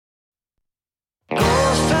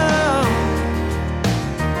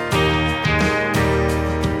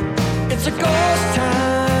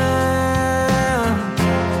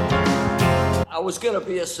was going to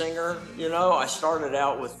be a singer. I started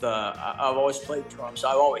out with, I've always played drums.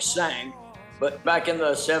 I've always sang. But back in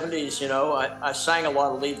the 70s, I sang a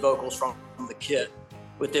lot of lead vocals from the kit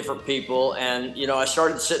with different people. And, I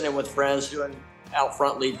started sitting in with friends doing out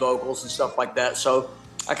front lead vocals and stuff like that. So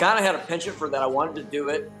I kind of had a penchant for that. I wanted to do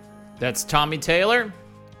it. That's Tommy Taylor.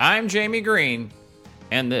 I'm Jamie Green.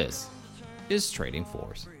 And this is Trading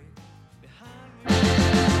Force.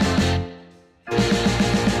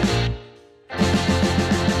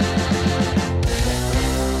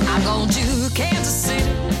 Kansas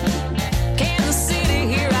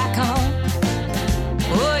City, here I come.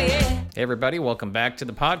 Oh, yeah. Hey, everybody, welcome back to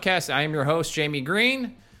the podcast. I am your host, Jamie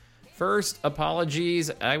Green. First,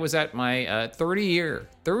 apologies. I was at my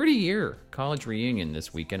 30-year college reunion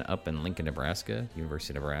this weekend up in Lincoln, Nebraska,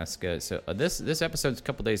 University of Nebraska. So this episode's a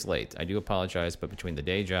couple days late. I do apologize, but between the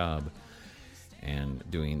day job and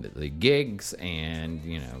doing the gigs and,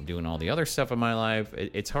 doing all the other stuff in my life,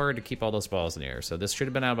 it's hard to keep all those balls in the air. So this should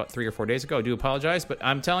have been out about 3 or 4 days ago. I do apologize, but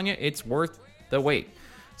I'm telling you, it's worth the wait.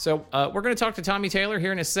 So we're going to talk to Tommy Taylor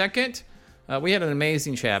here in a second. We had an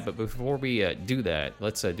amazing chat, but before we do that,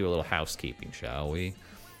 let's do a little housekeeping, shall we?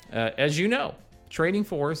 As you know, Trading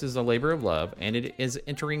Force is a labor of love, and it is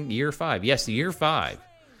entering year 5. Yes, year 5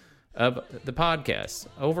 of the podcast.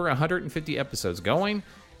 Over 150 episodes going.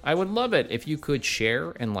 I would love it if you could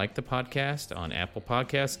share and like the podcast on Apple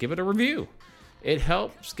Podcasts. Give it a review. It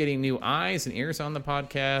helps getting new eyes and ears on the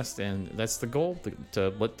podcast, and that's the goal,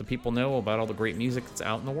 to let the people know about all the great music that's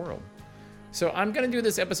out in the world. So I'm going to do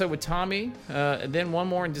this episode with Tommy, and then one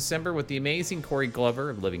more in December with the amazing Corey Glover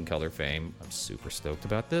of Living Color fame. I'm super stoked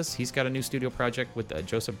about this. He's got a new studio project with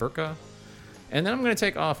Joseph Burka. And then I'm going to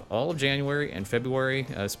take off all of January and February,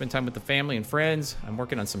 spend time with the family and friends. I'm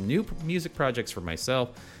working on some new music projects for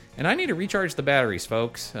myself. And I need to recharge the batteries,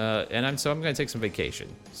 folks. So I'm going to take some vacation,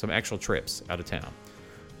 some actual trips out of town.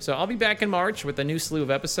 So I'll be back in March with a new slew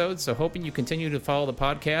of episodes. So hoping you continue to follow the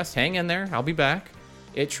podcast. Hang in there. I'll be back.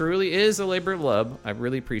 It truly is a labor of love. I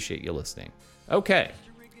really appreciate you listening. Okay.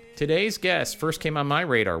 Today's guest first came on my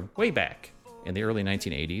radar way back in the early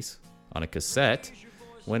 1980s on a cassette.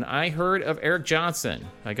 When I heard of Eric Johnson,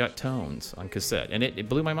 I got Tones on cassette, and it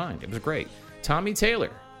blew my mind. It was great. Tommy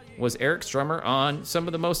Taylor was Eric's drummer on some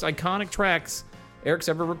of the most iconic tracks Eric's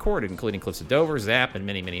ever recorded, including Cliffs of Dover, Zap, and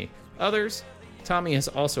many, many others. Tommy has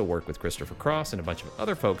also worked with Christopher Cross and a bunch of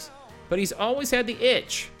other folks, but he's always had the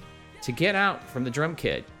itch to get out from the drum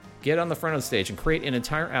kit, get on the front of the stage, and create an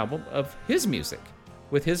entire album of his music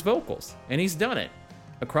with his vocals, and he's done it.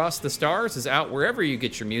 Across the Stars is out wherever you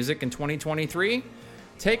get your music in 2023.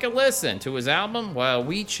 Take a listen to his album while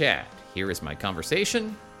we chat. Here is my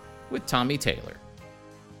conversation with Tommy Taylor.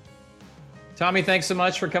 Tommy, thanks so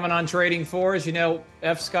much for coming on Trading Force.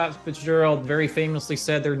 F. Scott Fitzgerald very famously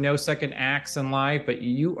said there are no second acts in life, but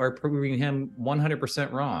you are proving him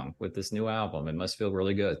 100% wrong with this new album. It must feel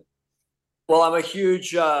really good. Well, I'm a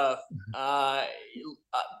huge, I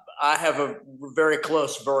have a very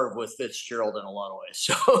close verve with Fitzgerald in a lot of ways.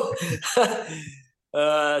 So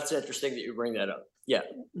it's interesting that you bring that up. Yeah.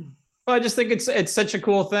 Well, I just think it's such a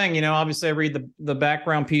cool thing. Obviously I read the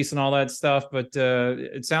background piece and all that stuff, but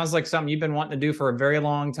it sounds like something you've been wanting to do for a very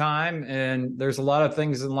long time. And there's a lot of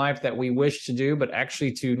things in life that we wish to do, but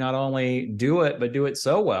actually to not only do it, but do it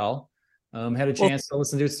so well. Had a chance to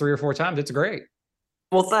listen to it 3 or 4 times. It's great.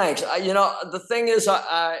 Well, thanks. The thing is,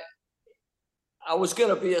 I was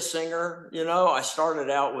going to be a singer. I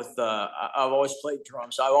started out with, I've always played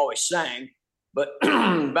drums. I've always sang. But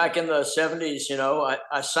back in the 70s,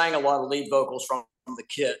 I sang a lot of lead vocals from the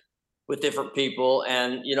kit with different people.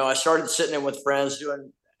 And, I started sitting in with friends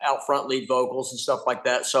doing out front lead vocals and stuff like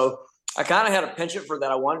that. So I kind of had a penchant for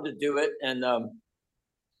that. I wanted to do it. And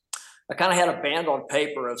I kind of had a band on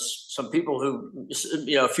paper of some people who,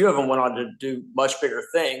 a few of them went on to do much bigger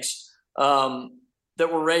things that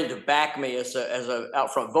were ready to back me as a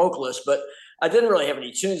out front vocalist. But I didn't really have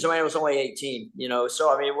any tunes. I was only 18,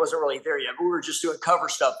 so it wasn't really there yet. We were just doing cover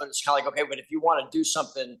stuff, and it's kind of like, okay, but if you want to do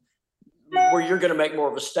something where you're going to make more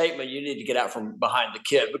of a statement, you need to get out from behind the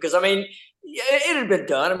kit, because it had been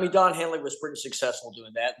done. Don Henley was pretty successful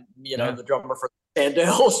doing that, the drummer for the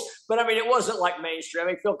Sandals, but it wasn't like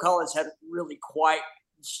mainstream. Phil Collins hadn't really quite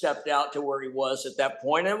stepped out to where he was at that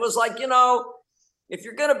point. And it was like, if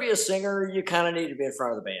you're going to be a singer, you kind of need to be in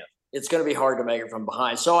front of the band. It's going to be hard to make it from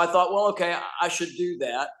behind. So I thought, well, okay, I should do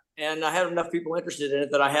that. And I had enough people interested in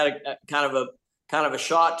it that I had a kind of a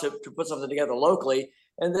shot to put something together locally.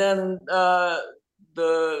 And then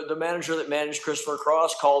the manager that managed Christopher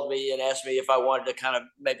Cross called me and asked me if I wanted to kind of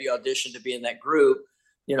maybe audition to be in that group.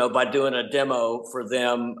 by doing a demo for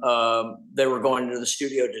them. They were going to the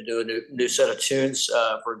studio to do a new set of tunes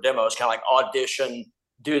for a demo. It's kind of like audition,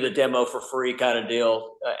 do the demo for free kind of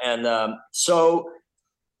deal. So,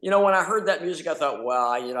 when I heard that music, I thought,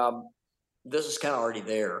 wow, this is kind of already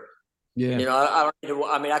there. Yeah. I don't need to,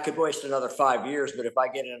 I mean, I could waste another 5 years, but if I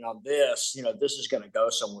get in on this, this is going to go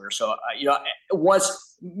somewhere. So,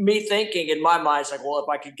 once me thinking in my mind, it's like, well, if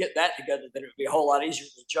I could get that together, then it would be a whole lot easier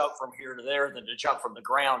to jump from here to there than to jump from the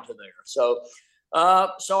ground to there. So,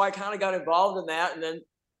 I kind of got involved in that, and then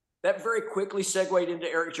that very quickly segued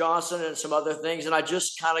into Eric Johnson and some other things. And I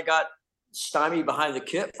just kind of got stymied behind the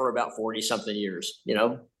kit for about 40 something years,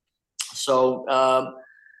 So,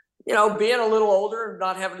 being a little older and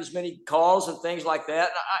not having as many calls and things like that,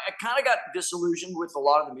 I kind of got disillusioned with a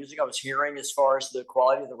lot of the music I was hearing as far as the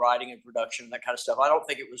quality of the writing and production and that kind of stuff. I don't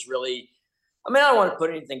think it was really, I don't want to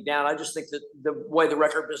put anything down. I just think that the way the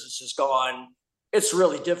record business has gone, it's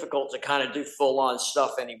really difficult to kind of do full on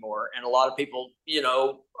stuff anymore. And a lot of people,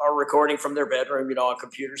 are recording from their bedroom, on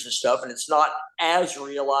computers and stuff. And it's not as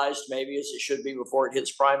realized maybe as it should be before it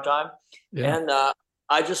hits prime time. Yeah. And,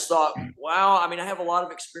 I just thought, wow, I have a lot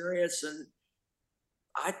of experience, and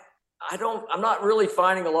I'm not really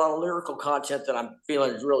finding a lot of lyrical content that I'm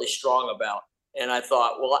feeling really strong about. And I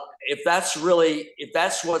thought, well, if that's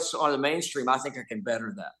what's on the mainstream, I think I can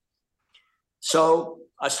better that. So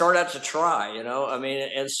I started out to try, and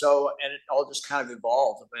it all just kind of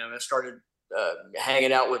evolved. I started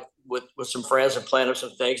hanging out with some friends and playing up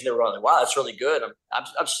some things. And they were like, wow, that's really good.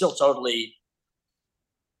 I'm still totally,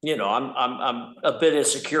 I'm a bit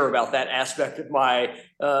insecure about that aspect of my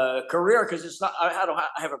career, because it's not. I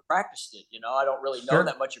haven't practiced it. I don't really know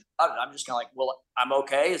that much about it. I'm just kind of like, well, I'm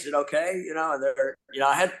okay. Is it okay? And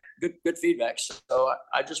I had good feedback, so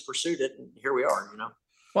I just pursued it, and here we are.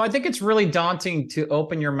 Well, I think it's really daunting to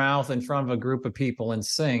open your mouth in front of a group of people and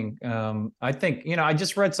sing. I think I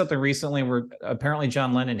just read something recently where apparently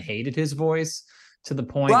John Lennon hated his voice to the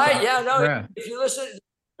point. Right? If you listen.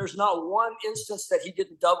 There's not one instance that he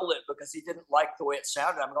didn't double it because he didn't like the way it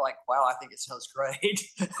sounded. I'm like, wow, I think it sounds great.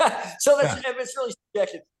 So it's really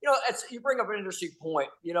subjective. You bring up an interesting point.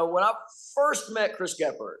 When I first met Chris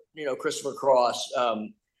Gephardt, Christopher Cross,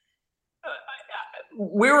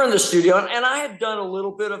 we were in the studio, and I had done a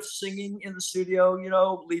little bit of singing in the studio,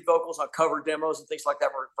 lead vocals on cover demos and things like that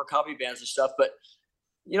for copy bands and stuff. But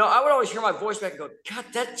I would always hear my voice back and go, God,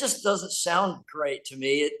 that just doesn't sound great to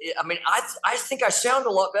me. I think I sound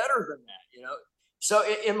a lot better than that, So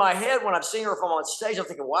in my head, when I'm singing or if I'm on stage, I'm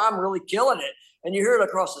thinking, wow, I'm really killing it. And you hear it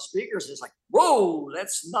across the speakers, it's like, whoa,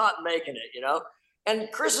 that's not making it, And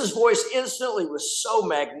Chris's voice instantly was so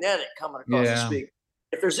magnetic coming across the speaker.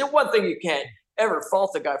 If there's one thing you can't ever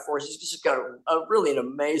fault the guy for, he's just got an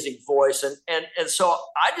amazing voice. And so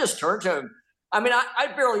I just turned to him.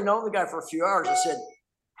 I'd barely known the guy for a few hours. I said,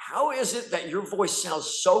 how is it that your voice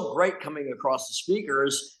sounds so great coming across the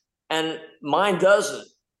speakers and mine doesn't,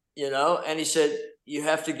 And he said, you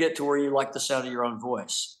have to get to where you like the sound of your own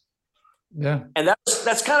voice. Yeah. And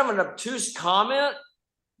that's kind of an obtuse comment,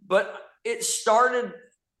 but it started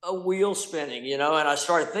a wheel spinning, and I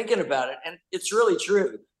started thinking about it, and it's really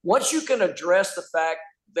true. Once you can address the fact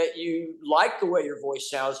that you like the way your voice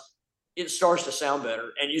sounds, it starts to sound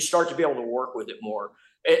better, and you start to be able to work with it more.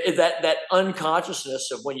 That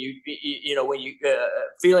unconsciousness of when you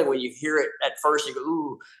feeling when you hear it at first, you go,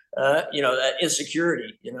 ooh, that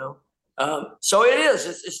insecurity, So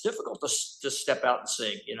it's difficult to step out and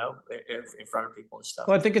sing, in front of people and stuff.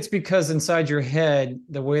 Well, I think it's because inside your head,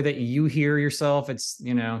 the way that you hear yourself,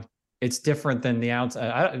 it's different than the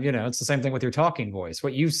outside. It's the same thing with your talking voice.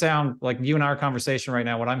 What you sound like, you and our conversation right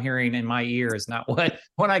now, what I'm hearing in my ear is not what,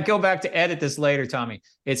 when I go back to edit this later, Tommy,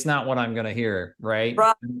 it's not what I'm going to hear. Right.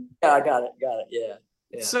 Yeah, I got it. Yeah.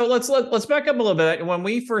 So let's back up a little bit. When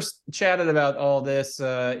we first chatted about all this,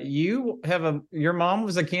 your mom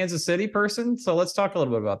was a Kansas City person. So let's talk a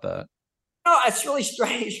little bit about that. It's really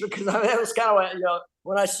strange because that was kind of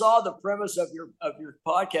when I saw the premise of your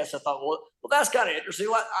podcast, I thought, well, that's kind of interesting.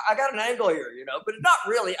 I got an angle here, but not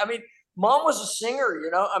really. Mom was a singer,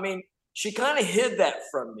 she kind of hid that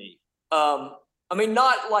from me.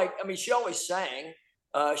 She always sang.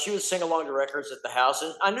 She would sing along to records at the house,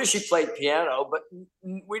 and I knew she played piano, but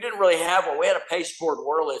we didn't really have one. We had a pasteboard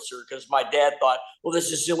Wurlitzer because my dad thought, well,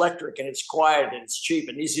 this is electric and it's quiet and it's cheap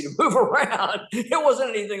and easy to move around. It wasn't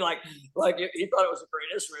anything like he thought it was a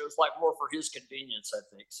great instrument. It was like more for his convenience, I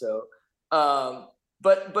think. So,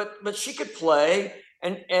 but she could play,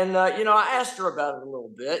 and I asked her about it a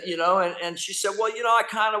little bit, and she said, well, I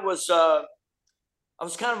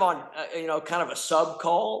was kind of on, kind of a sub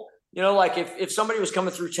call. You know, like if somebody was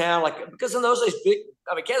coming through town, like, because in those days,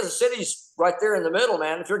 Kansas City's right there in the middle,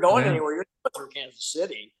 man. If you're going Yeah. anywhere, you're going through Kansas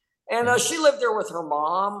City. And Yeah. she lived there with her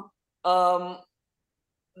mom.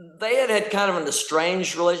 They had kind of an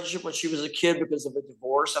estranged relationship when she was a kid because of a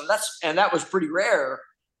divorce. And that was pretty rare,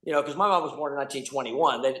 you know, because my mom was born in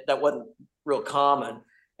 1921. That wasn't real common.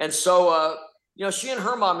 And so, you know, she and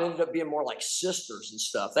her mom ended up being more like sisters and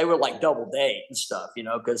stuff. They were like double date and stuff, you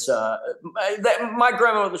know, because my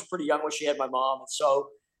grandmother was pretty young when she had my mom. And so,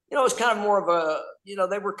 you know, it was kind of more of a, you know,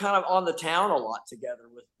 they were kind of on the town a lot together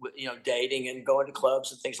with you know, dating and going to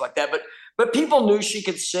clubs and things like that. But people knew she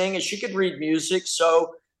could sing and she could read music.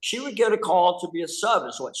 So she would get a call to be a sub,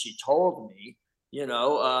 is what she told me. You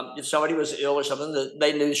know, if somebody was ill or something, that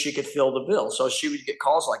they knew she could fill the bill. So she would get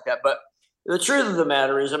calls like that. But the truth of the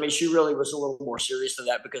matter is, I mean, she really was a little more serious than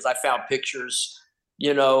that, because I found pictures,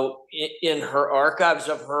 you know, in her archives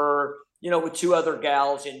of her, you know, with two other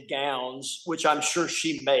gals in gowns, which I'm sure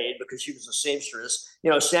she made because she was a seamstress, you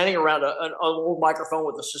know, standing around an old microphone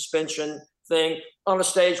with a suspension thing on a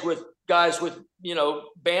stage with guys with, you know,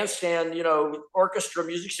 bandstand, you know, orchestra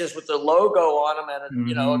music stands with the logo on them and,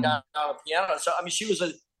 you know, a guy on a piano. So, I mean, she was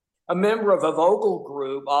a member of a vocal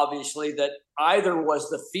group, obviously, that either was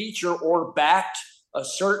the feature or backed a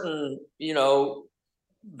certain, you know,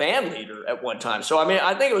 band leader at one time. So, I mean,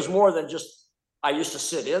 I think it was more than just, I used to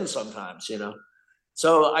sit in sometimes, you know.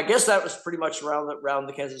 So I guess that was pretty much around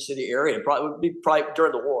the Kansas City area. Probably would be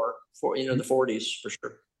during the war, for, you know, the 40s for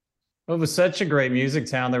sure. It was such a great music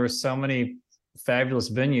town. There were so many fabulous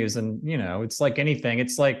venues, and you know, it's like anything.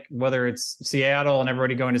 It's like whether it's Seattle and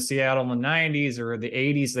everybody going to Seattle in the 90s or the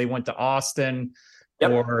 80s, they went to Austin.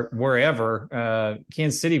 Yep. Or wherever.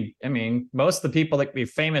 Kansas City, I mean, most of the people that be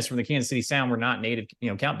famous from the Kansas City sound were not native. You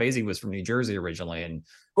know, Count Basie was from New Jersey originally, and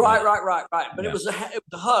right. But yeah. It was a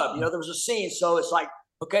hub. You know, there was a scene, so it's like,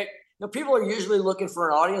 okay, you know, people are usually looking for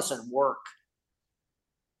an audience and work.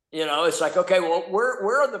 You know, it's like, okay, well,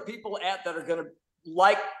 where are the people at that are going to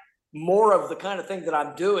like more of the kind of thing that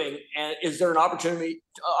I'm doing, and is there an opportunity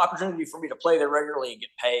for me to play there regularly and get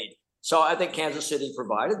paid? So I think Kansas City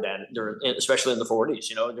provided that, especially in the 40s,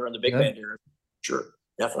 you know, during the big band era. Sure,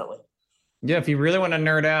 definitely. Yeah, if you really want to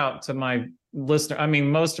nerd out to my listener, I mean,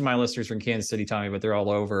 most of my listeners are in Kansas City, Tommy, but they're all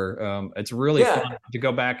over. It's really fun to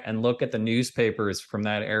go back and look at the newspapers from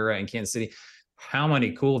that era in Kansas City. How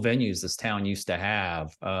many cool venues this town used to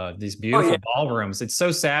have. These beautiful ballrooms. It's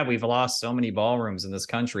so sad we've lost so many ballrooms in this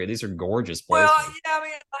country. These are gorgeous places. Well, yeah, I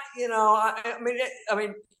mean, you know, I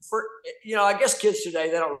mean, for, you know, I guess kids today,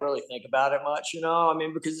 they don't really think about it much, you know, I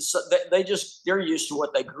mean, because they're used to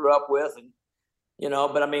what they grew up with, and, you know,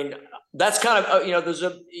 but I mean, that's kind of, you know,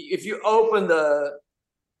 if you open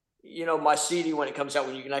you know, my CD when it comes out,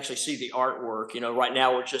 when you can actually see the artwork, you know, right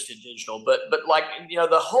now we're just in digital, but like, you know,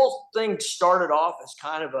 the whole thing started off as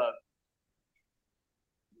kind of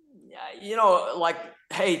you know, like,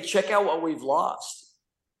 hey, check out what we've lost.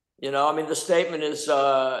 You know, I mean, the statement is,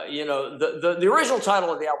 you know, the original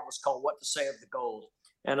title of the album was called "What to Say of the Gold,"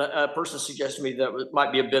 and a person suggested to me that it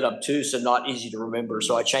might be a bit obtuse and not easy to remember,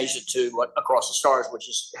 so I changed it to "What Across the Stars," which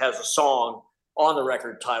has a song on the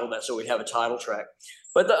record titled that, so we'd have a title track.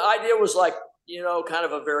 But the idea was like, you know, kind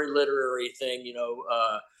of a very literary thing, you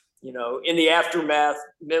know, in the aftermath,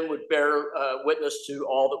 men would bear witness to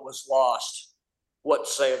all that was lost. What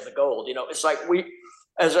to say of the gold? You know, it's like we,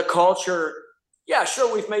 as a culture, yeah,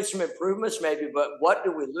 sure, we've made some improvements maybe, but what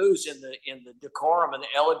do we lose in the decorum and the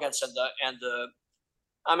elegance and the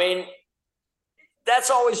I mean,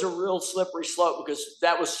 that's always a real slippery slope, because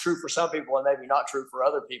that was true for some people and maybe not true for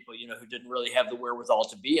other people, you know, who didn't really have the wherewithal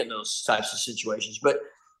to be in those types of situations. But,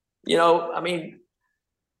 you know, I mean,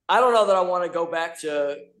 I don't know that I want to go back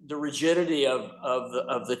to the rigidity of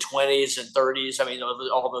the 20s and 30s. I mean,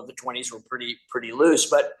 although the 20s were pretty loose,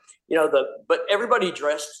 but, you know, but everybody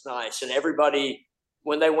dressed nice, and everybody,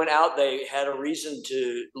 when they went out, they had a reason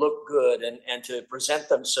to look good and to present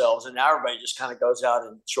themselves. And now everybody just kind of goes out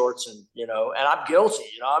in shorts, and, you know, and I'm guilty,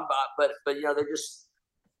 you know, but, you know, they're just,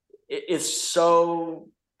 it's so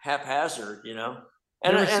haphazard, you know.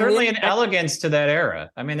 And there's certainly an elegance to that era.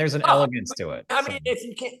 I mean, there's an elegance to it. I mean, if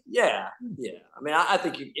you can't, yeah. I mean, I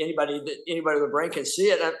think anybody with a brain can see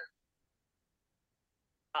it.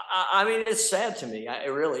 I mean, it's sad to me. I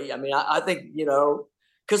mean, I think, you know,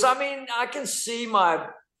 because I mean, I can see my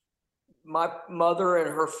mother and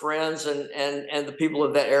her friends and the people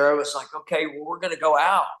of that era. It's like, okay, well, we're going to go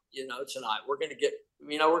out, you know, tonight. We're going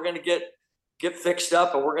to get fixed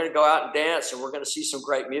up, and we're going to go out and dance, and we're going to see some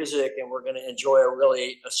great music, and we're going to enjoy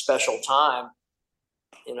a special time,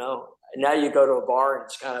 you know. And now you go to a bar and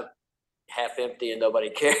it's kind of half empty and nobody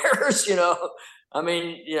cares, you know. I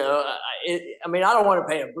mean, you know, I mean, I don't want to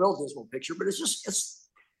paint a real dismal picture, but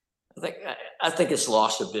I think it's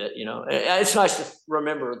lost a bit, you know. It's nice to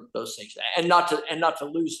remember those things and not to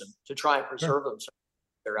lose them, to try and preserve them. So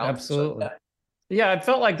they're out. Absolutely. So, Yeah, it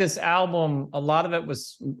felt like this album, a lot of it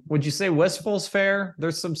was, would you say wistful's fair?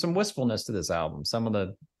 There's some wistfulness to this album. Some of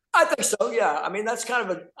the I think so. Yeah. I mean, that's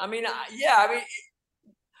kind of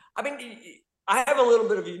I have a little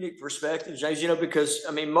bit of a unique perspective, James, you know, because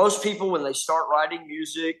I mean, most people, when they start writing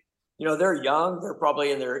music, you know, they're young, they're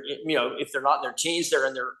probably in their, you know, if they're not in their teens, they're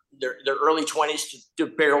in their early 20s to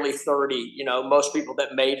barely 30. You know, most people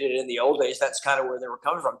that made it in the old days, that's kind of where they were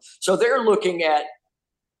coming from. So they're looking at,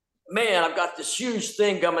 man, I've got this huge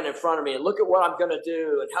thing coming in front of me, and look at what I'm going to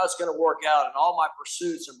do and how it's going to work out and all my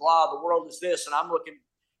pursuits and blah, the world is this. And I'm looking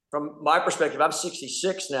from my perspective, I'm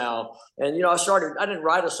 66 now. And, you know, I didn't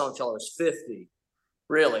write a song till I was 50,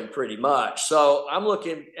 really, pretty much. So I'm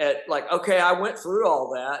looking at like, okay, I went through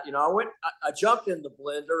all that. You know, I jumped in the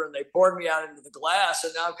blender and they poured me out into the glass.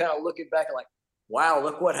 And now I'm kind of looking back and like, wow,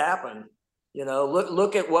 look what happened. You know,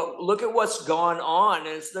 look at what's gone on.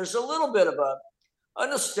 And there's a little bit of a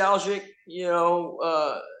nostalgic, you know,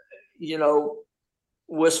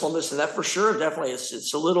 wistfulness, and that for sure. Definitely,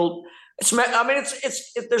 it's a little. I mean,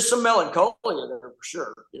 there's some melancholia there for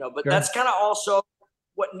sure, you know. But that's kind of also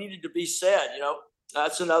what needed to be said, you know.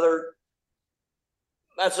 That's another,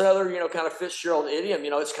 you know, kind of Fitzgerald idiom.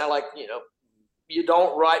 You know, it's kind of like, you know, you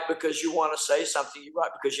don't write because you want to say something. You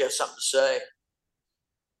write because you have something to say.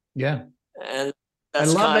 Yeah. And I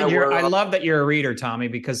love that you're a reader, Tommy,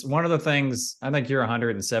 because one of the things, I think you're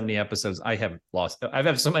 170 episodes. I've had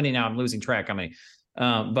so many now, I'm losing track how many.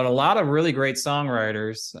 But a lot of really great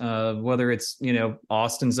songwriters, whether it's, you know,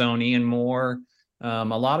 Austin's own Ian Moore,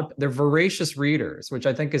 they're voracious readers, which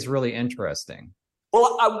I think is really interesting.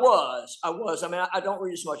 Well, I was. I mean, I don't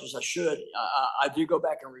read as much as I should. I do go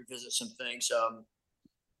back and revisit some things.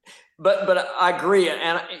 But I agree.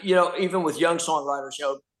 And, you know, even with young songwriters, you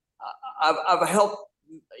know, I've helped,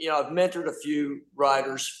 you know, I've mentored a few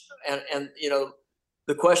writers, and you know,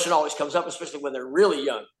 the question always comes up, especially when they're really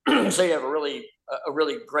young. Say you have a really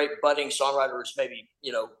great budding songwriter who's maybe,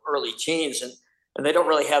 you know, early teens, and they don't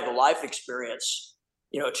really have the life experience,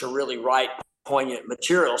 you know, to really write poignant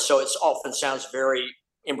material. So it often sounds very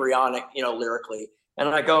embryonic, you know, lyrically. And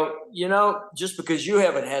I go, you know, just because you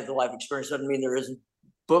haven't had the life experience doesn't mean there isn't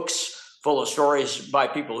books full of stories by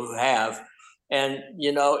people who have. And,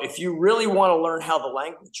 you know, if you really want to learn how the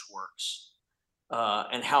language works,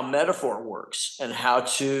 and how metaphor works, and how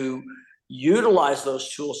to utilize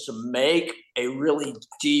those tools to make a really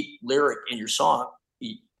deep lyric in your song,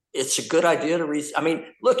 it's a good idea to read. I mean,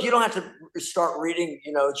 look, you don't have to start reading,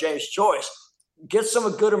 you know, James Joyce. Get some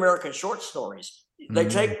good American short stories. They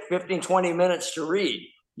take 15, 20 minutes to read,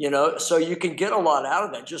 you know, so you can get a lot out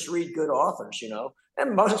of that. Just read good authors, you know.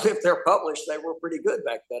 And mostly, if they're published, they were pretty good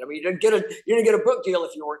back then. I mean, you didn't get a book deal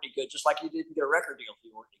if you weren't any good, just like you didn't get a record deal if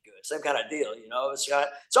you weren't any good. Same kind of deal, you know. It's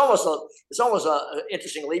almost an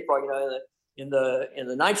interesting leapfrog. You know, in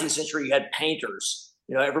the 19th century, you had painters.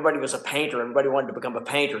 You know, everybody was a painter. Everybody wanted to become a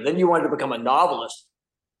painter. Then you wanted to become a novelist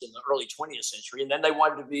in the early 20th century, and then they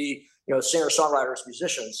wanted to be, you know, singer songwriters,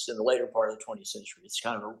 musicians in the later part of the 20th century. It's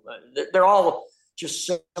kind of they're all just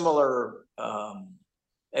similar.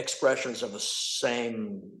 Expressions of the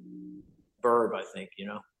same verb, I think, you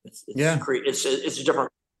know. It's a different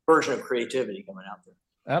version of creativity coming out there.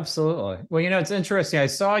 Absolutely. Well, you know, it's interesting. I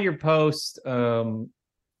saw your post on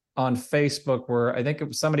Facebook where I think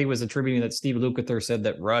somebody was attributing that Steve Lukather said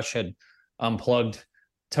that Rush had unplugged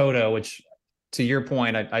Toto, which, to your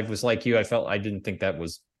point, I was like you. I didn't think that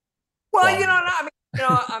was. Well,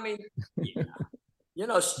 I mean, yeah. You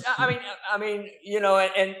know, I mean, you know,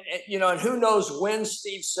 and you know, and who knows when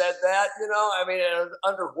Steve said that, you know, I mean,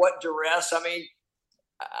 under what duress? I mean,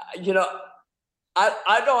 you know,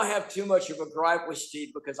 I don't have too much of a gripe with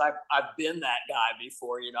Steve because I've been that guy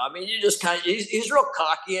before, you know. I mean, you just kind of, he's real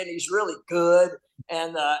cocky and he's really good,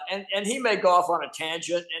 and he may go off on a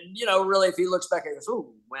tangent, and you know, really, if he looks back and goes,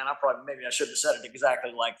 "Oh man, maybe I shouldn't have said it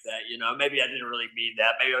exactly like that," you know, maybe I didn't really mean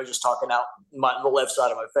that, maybe I was just talking out the left side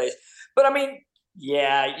of my face, but I mean.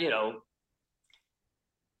 Yeah, you know,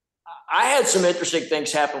 I had some interesting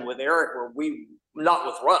things happen with Eric where not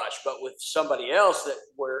with Rush, but with somebody else and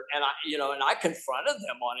I confronted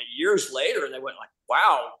them on it years later, and they went like,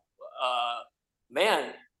 wow,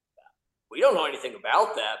 man, we don't know anything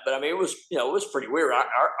about that. But I mean, it was pretty weird.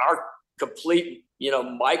 Our complete, you know,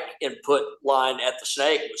 mic input line at the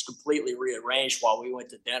Snake was completely rearranged while we went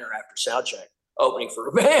to dinner after sound check opening for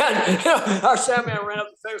a band. Our sound man ran up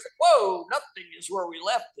the stairs like, whoa, nothing is where we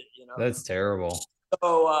left it, That's terrible.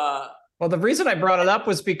 So, well, the reason I brought it up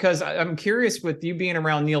was because I'm curious, with you being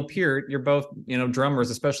around Neil Peart, you're both, drummers,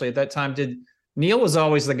 especially at that time. Neil was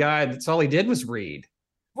always the guy that's all he did was read.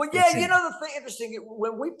 well, yeah, the thing interesting,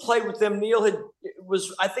 when we played with them, Neil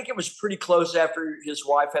I think it was pretty close after his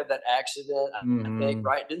wife had that accident, I think,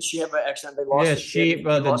 right? Didn't she have an accident? They lost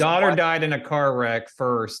the daughter died in a car wreck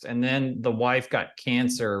first, and then the wife got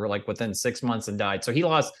cancer like within 6 months and died. So he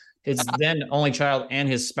lost his then only child and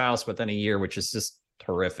his spouse within a year, which is just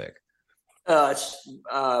horrific. Yeah,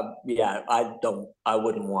 I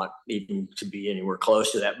wouldn't want even to be anywhere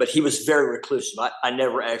close to that, but he was very reclusive. I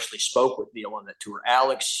never actually spoke with Neil on that tour.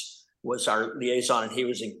 Alex was our liaison, and he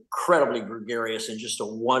was incredibly gregarious and just a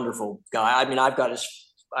wonderful guy. I mean, I've got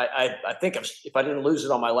I think if I didn't lose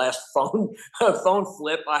it on my last phone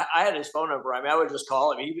flip, I had his phone number. I mean, I would just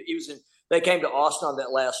call him. He was they came to Austin on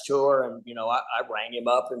that last tour, and I rang him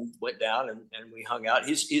up and went down and we hung out.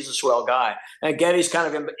 He's a swell guy, and Geddy's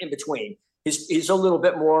kind of in between. He's a little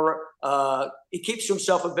bit more. He keeps to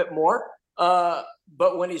himself a bit more,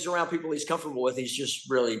 but when he's around people he's comfortable with, he's just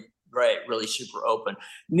really great, really super open.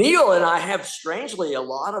 Neil and I have strangely a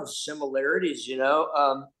lot of similarities, and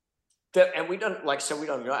we don't, like I said, we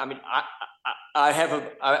don't know. I mean, I had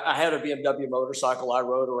a BMW motorcycle I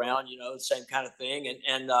rode around, the same kind of thing,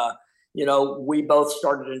 and we both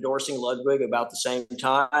started endorsing Ludwig about the same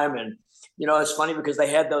time, and it's funny because they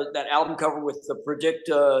had that album cover with the Predict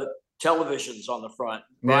televisions on the front,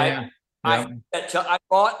 right? Yeah. I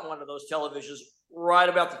bought one of those televisions right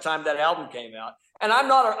about the time that album came out, and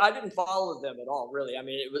I didn't follow them at all, really. I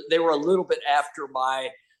mean, they were a little bit after my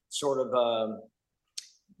sort of,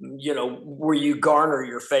 where you garner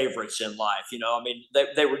your favorites in life. I mean,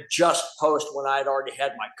 they were just post when I had already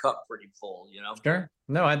had my cup pretty full. Sure.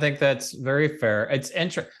 No, I think that's very fair. It's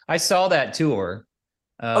interesting. I saw that tour.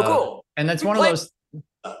 Oh, cool. And that's one of those.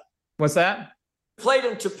 What's that? Played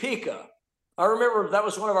in Topeka. I remember that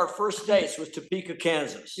was one of our first dates, was Topeka,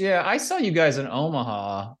 Kansas. Yeah, I saw you guys in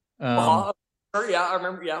Omaha. Yeah, I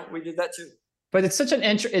remember. Yeah, we did that too. But it's such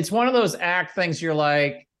it's one of those act things. You're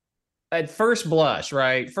like, at first blush,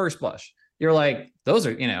 right? First blush, you're like, those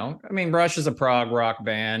are, I mean, Rush is a prog rock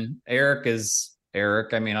band. Eric is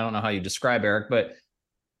Eric. I mean, I don't know how you describe Eric,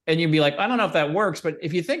 and you'd be like, I don't know if that works. But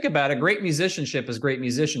if you think about it, great musicianship is great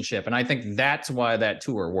musicianship. And I think that's why that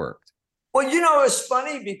tour worked. Well, it's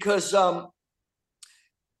funny because a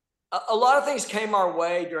lot of things came our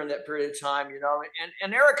way during that period of time,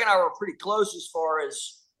 and Eric and I were pretty close as far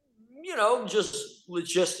as, just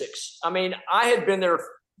logistics. I mean, I had been there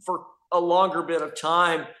for a longer bit of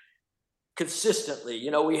time consistently.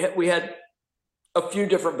 We had a few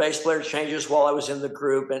different bass player changes while I was in the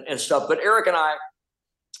group and stuff, but Eric and I,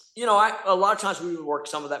 a lot of times we would work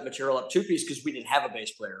some of that material up two-piece because we didn't have a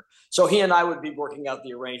bass player. So he and I would be working out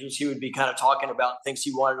the arrangements. He would be kind of talking about things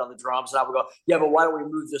he wanted on the drums, and I would go, yeah, but why don't we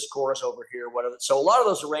move this chorus over here? Whatever. So a lot of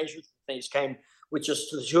those arrangements things came with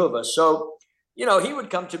just the two of us. So, he would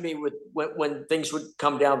come to me with when things would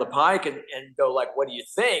come down the pike and go like, what do you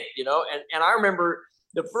think? And I remember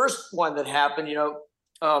the first one that happened,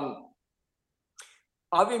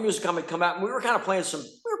 Avi Music had come out, and we were playing some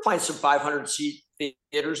 500 seat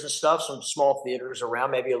theaters and stuff, some small theaters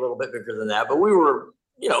around, maybe a little bit bigger than that, but we were,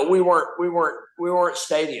 we weren't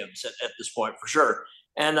stadiums at this point for sure.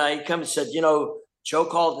 And he come and said, Joe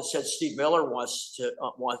called and said Steve Miller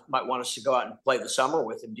might want us to go out and play the summer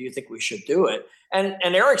with him. Do you think we should do it? And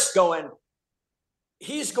Eric's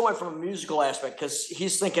he's going from a musical aspect because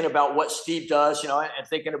he's thinking about what Steve does, and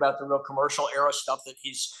thinking about the real commercial era stuff that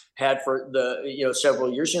he's had for the,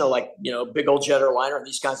 several years, like, Big Old Jet Airliner and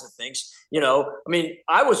these kinds of things. I mean,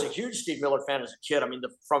 I was a huge Steve Miller fan as a kid. I mean,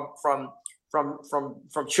 from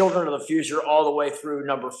Children of the Future all the way through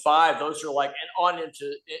number 5, those are like, and on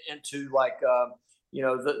into like,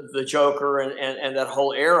 the Joker and that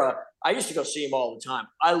whole era. I used to go see him all the time.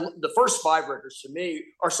 The first 5 records to me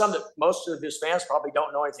are some that most of his fans probably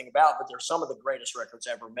don't know anything about, but they're some of the greatest records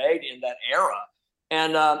ever made in that era.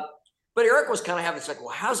 And but Eric was kind of having this like, well,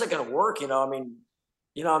 how's that going to work? He's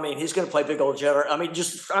going to play Big Old Jet. I mean,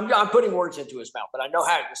 I'm putting words into his mouth, but I know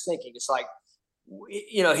how he was thinking. It's like,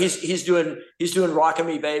 he's doing Rockin'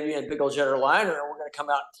 Me Baby and Big Old Jet Airliner, and we're going to come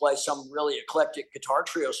out and play some really eclectic guitar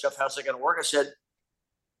trio stuff. How's that going to work? I said,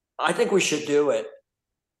 I think we should do it.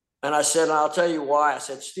 And I said, and I'll tell you why. I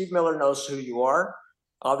said, Steve Miller knows who you are.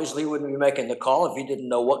 Obviously, he wouldn't be making the call if he didn't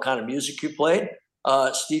know what kind of music you played.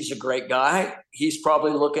 Steve's a great guy. He's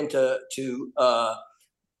probably looking to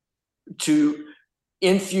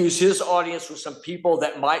infuse his audience with some people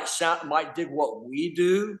that might dig what we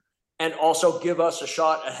do. and also give us a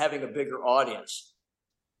shot at having a bigger audience.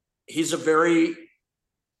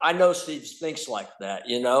 I know Steve thinks like that,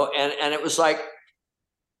 and it was like,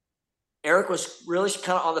 Eric was really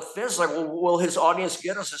kind of on the fence, like, well, will his audience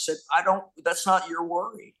get us? I said, that's not your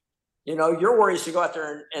worry. Your worry is to go out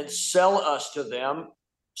there and sell us to them.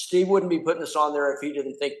 Steve wouldn't be putting us on there if he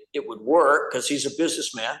didn't think it would work, because he's a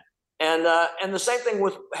businessman. And the same thing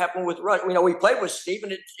happened with Rush. We played with Steve,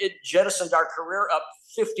 and it jettisoned our career up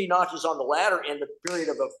 50 notches on the ladder in the period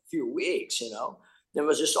of a few weeks. It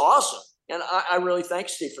was just awesome. And I really thank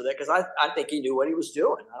Steve for that, because I think he knew what he was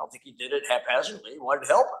doing. I don't think he did it haphazardly. He wanted to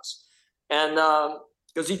help us. And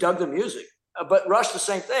because he dug the music. But Rush, the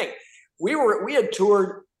same thing. We had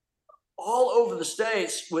toured all over the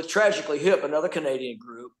States with Tragically Hip, another Canadian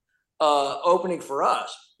group, opening for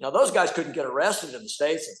us. Now, those guys couldn't get arrested in the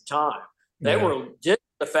States at the time. They were did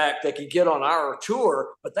the fact they could get on our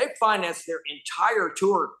tour, but they financed their entire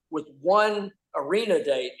tour with one arena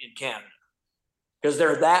date in Canada, because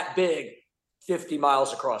they're that big, 50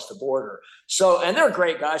 miles across the border. So, and they're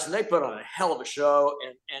great guys, and they put on a hell of a show.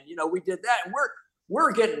 And we did that, and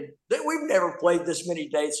we've never played this many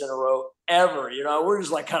dates in a row ever. We're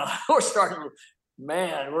just like we're starting,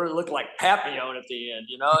 man, we're looking like Papillon at the end,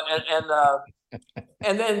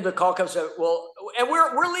 and then the call comes up, well, and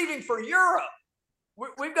we're leaving for Europe.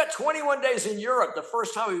 We've got 21 days in Europe, the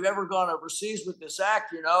first time we've ever gone overseas with this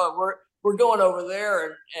act, and we're going over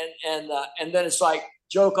there, and then it's like,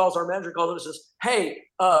 our manager calls and says, hey,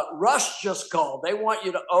 Rush just called. They want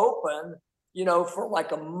you to open, for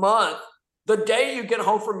like a month, the day you get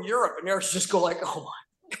home from Europe. And Eric's just go like, oh my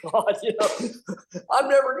God, I'm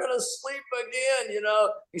never going to sleep again,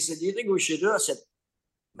 He said, do you think we should do it? I said,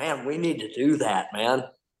 man, we need to do that, man.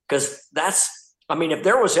 Because if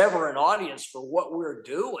there was ever an audience for what we're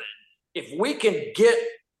doing, if we can get,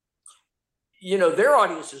 their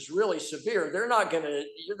audience is really severe. You're not going to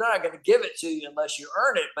give it to you unless you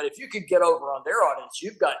earn it. But if you could get over on their audience,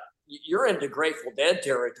 you're into Grateful Dead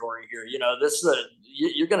territory here.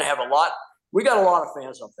 You're going to have a lot. We got a lot of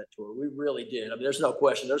fans off that tour. We really did. There's no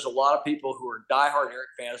question. There's a lot of people who are diehard Eric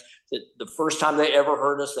fans that the first time they ever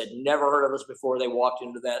heard us, they'd never heard of us before. They walked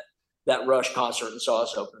into that Rush concert and saw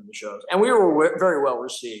us opening the shows. And we were very well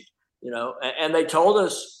received, and they told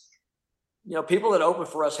us, people that open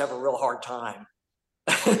for us have a real hard time.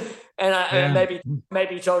 and maybe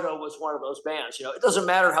Toto was one of those bands. It doesn't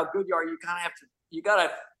matter how good you are. You kind of have to.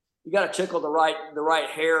 You gotta tickle the right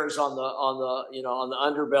hairs on the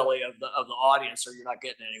underbelly of the audience, or you're not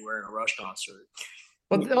getting anywhere in a Rush concert.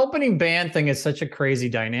 But the opening band thing is such a crazy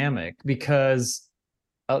dynamic, because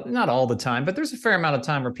not all the time, but there's a fair amount of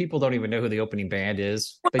time where people don't even know who the opening band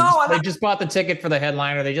is. They just bought the ticket for the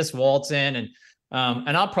headliner. They just waltz in, and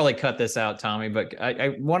I'll probably cut this out, Tommy, but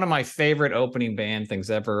one of my favorite opening band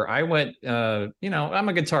things ever, I went, I'm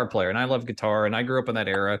a guitar player and I love guitar, and I grew up in that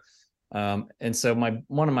era. And so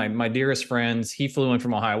one of my dearest friends, he flew in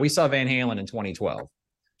from Ohio. We saw Van Halen in 2012.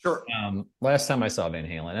 Sure. Last time I saw Van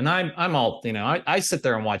Halen, and I'm all, I sit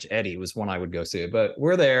there and watch Eddie was one I would go see, but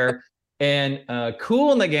we're there, and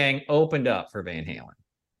Kool and the Gang opened up for Van Halen.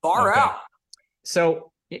 Far out.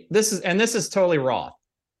 So this is totally Roth.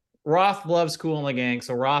 Roth loves Kool and the Gang,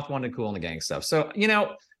 so Roth wanted Kool and the Gang stuff. So,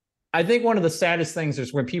 I think one of the saddest things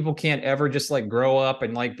is when people can't ever just like grow up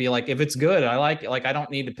and like be like, if it's good, I like it, like I don't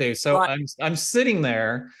need to pay. So right. I'm sitting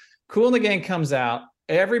there, Kool and the Gang comes out,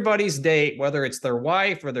 everybody's date, whether it's their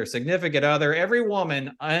wife or their significant other, every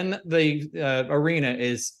woman in the arena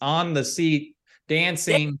is on the seat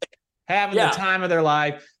dancing, having the time of their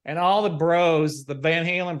life, and all the bros, the Van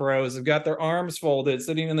Halen bros, have got their arms folded,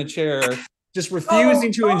 sitting in the chair, just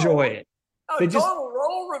refusing to enjoy it. Total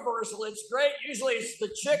role reversal. It's great. Usually it's the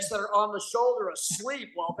chicks that are on the shoulder asleep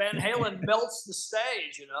while Van Halen melts the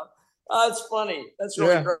stage, It's funny. That's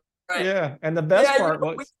really great. Yeah. And the best part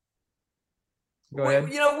was, go ahead.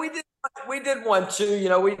 We did one too.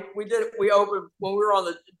 We opened when we were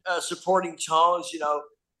on the supporting tones,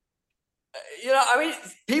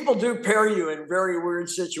 people do pair you in very weird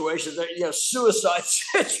situations, suicide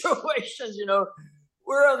situations,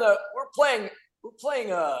 we're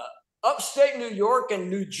playing upstate New York and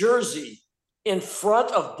New Jersey in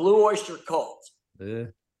front of Blue Oyster Cult.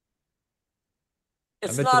 It's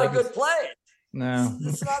not a good place. No,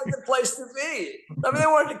 it's not a good place to be. They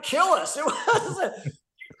wanted to kill us. It was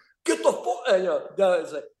get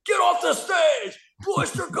off the stage, Blue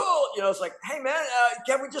Oyster Cult. It's like, hey man,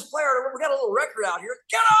 can we just play we got a little record out here.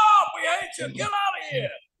 Get off, we hate you. Get out of here.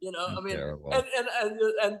 And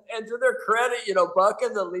to their credit,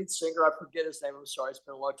 Buchan, the lead singer, I forget his name. I'm sorry, it's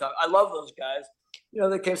been a long time. I love those guys.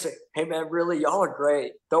 They came and say, hey man, really, y'all are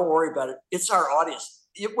great. Don't worry about it. It's our audience.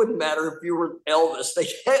 it wouldn't matter if you were Elvis.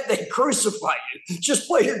 They crucify you. Just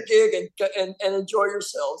play your gig and enjoy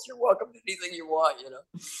yourselves. You're welcome to anything you want, you know.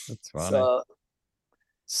 That's funny.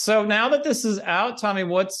 So now that this is out, Tommy,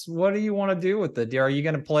 what do you want to do with it? Are you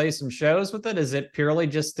going to play some shows with it? Is it purely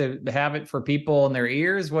just to have it for people in their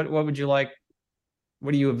ears? What would you like?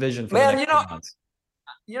 What do you envision for the next few months?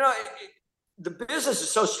 The business is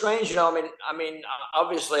so strange, you know. I mean,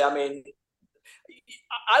 obviously, I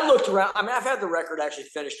looked around. I mean, I've had the record actually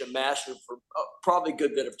finished and mastered for probably a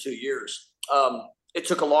good bit of 2 years. It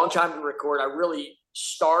took a long time to record. I really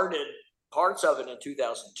started parts of it in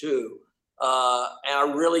 2002. And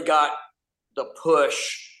I really got the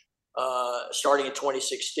push starting in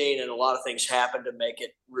 2016, and a lot of things happened to make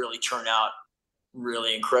it really turn out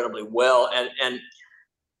really incredibly well. And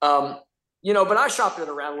but I shopped it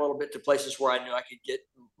around a little bit to places where I knew I could get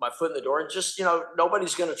my foot in the door. And just,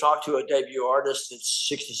 nobody's going to talk to a debut artist that's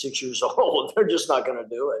 66 years old. They're just not going to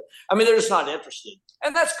do it. I mean, they're just not interested.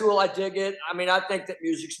 And that's cool. I dig it. I mean, I think that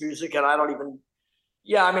music's music, and I don't even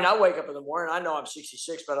I wake up in the morning, I know I'm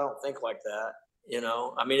 66, but I don't think like that,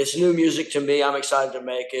 I mean, it's new music to me. I'm excited to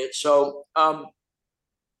make it. So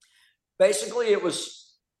basically it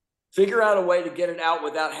was figure out a way to get it out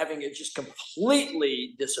without having it just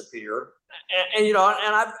completely disappear. And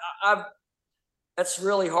I've that's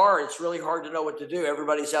really hard. It's really hard to know what to do.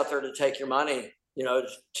 Everybody's out there to take your money,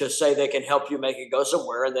 to say they can help you make it go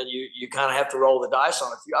somewhere. And then you kind of have to roll the dice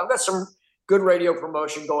on it. I've got some good radio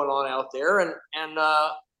promotion going on out there. And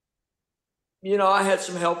I had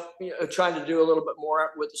some help trying to do a little bit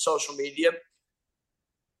more with the social media.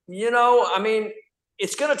 I mean,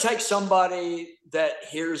 it's going to take somebody that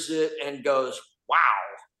hears it and goes, wow,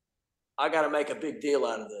 I got to make a big deal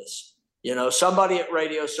out of this. Somebody at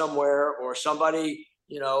radio somewhere, or somebody,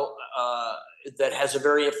 that has a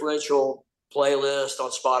very influential playlist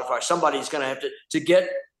on Spotify. Somebody's going to have to get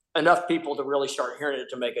enough people to really start hearing it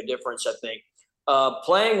to make a difference, I think.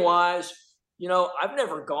 Playing wise, I've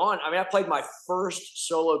never gone. I mean, I played my first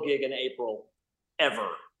solo gig in April ever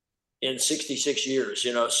in 66 years,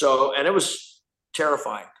 so, and it was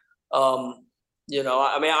terrifying. I mean,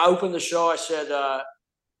 I opened the show. I said,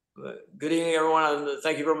 good evening, everyone. And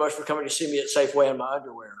thank you very much for coming to see me at Safeway in my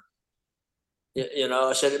underwear.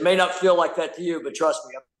 I said, it may not feel like that to you, but trust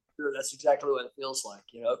me, I'm sure that's exactly what it feels like,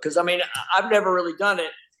 because I mean, I've never really done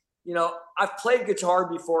it. I've played guitar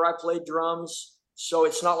before. I played drums, so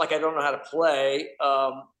it's not like I don't know how to play.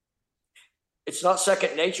 It's not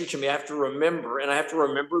second nature to me. I have to remember, and I have to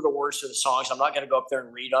remember the words to the songs. I'm not going to go up there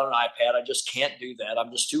and read on an iPad. I just can't do that.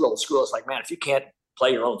 I'm just too old school. It's like, man, if you can't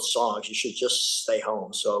play your own songs, you should just stay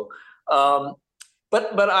home. So, but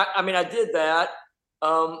I mean, I did that.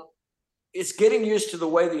 It's getting used to the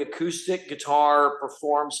way the acoustic guitar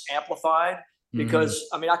performs amplified. Because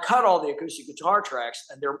I mean, I cut all the acoustic guitar tracks,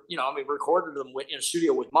 and they're, recorded them in a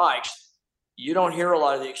studio with mics. You don't hear a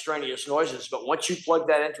lot of the extraneous noises, but once you plug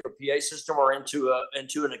that into a PA system or into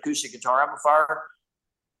an acoustic guitar amplifier,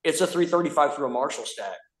 it's a 335 through a Marshall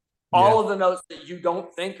stack. All of the notes that you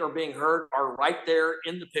don't think are being heard are right there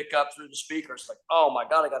in the pickup through the speakers. Like, oh my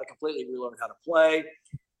God, I got to completely relearn how to play.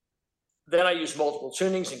 Then I use multiple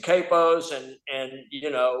tunings and capos, and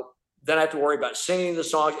then I have to worry about singing the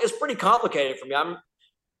songs. It's pretty complicated for me.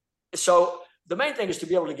 So the main thing is to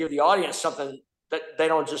be able to give the audience something that they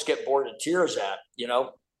don't just get bored in tears at.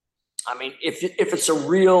 I mean, if it's a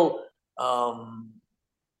real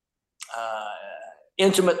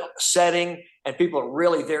intimate setting and people are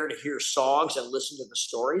really there to hear songs and listen to the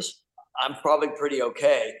stories, I'm probably pretty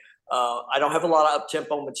okay. I don't have a lot of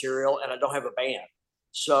up-tempo material, and I don't have a band.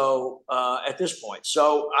 So at this point,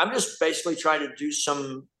 so I'm just basically trying to do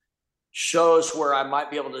some shows where I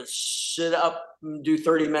might be able to sit up and do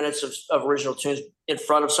 30 minutes of original tunes in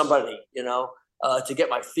front of somebody, to get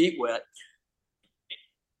my feet wet.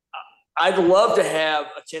 I'd love to have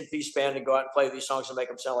a 10-piece band and go out and play these songs and make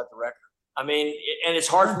them sound like the record. I mean, and it's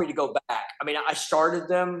hard for me to go back. I mean, I started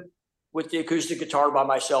them with the acoustic guitar by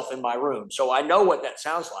myself in my room. So I know what that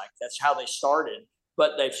sounds like. That's how they started.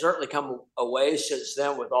 But they've certainly come a way since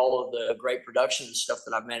then with all of the great production and stuff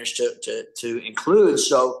that I've managed to include.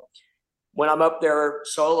 So when I'm up there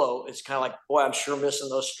solo, it's kind of like, boy, I'm sure missing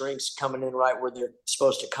those strings coming in right where they're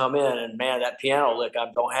supposed to come in. And man, that piano lick, I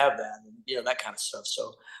don't have that. And, that kind of stuff.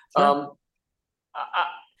 So, sure.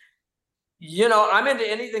 I'm into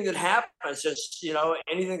anything that happens. It's,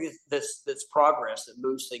 anything that's progress that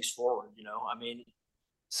moves things forward. I mean.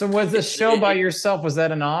 So was the show by yourself? Was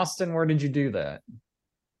that in Austin? Where did you do that?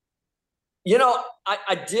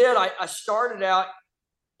 I did. I started out,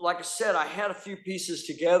 like I said, I had a few pieces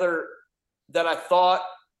together that I thought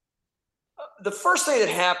The first thing that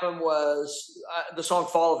happened was the song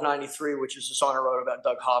Fall of 93, which is a song I wrote about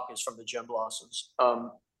Doug Hopkins from the Gin Blossoms.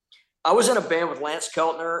 I was in a band with Lance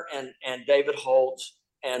Keltner and David Holt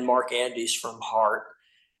and Mark Andes from Heart.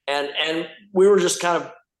 And we were just kind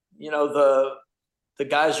of, the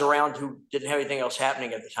guys around who didn't have anything else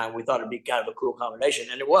happening at the time. We thought it'd be kind of a cool combination,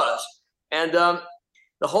 and it was. And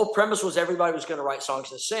the whole premise was everybody was going to write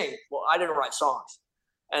songs and sing. Well, I didn't write songs.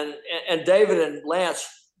 And David and Lance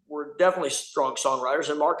were definitely strong songwriters,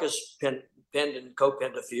 and Marcus penned and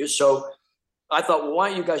co-penned a few. So I thought, well, why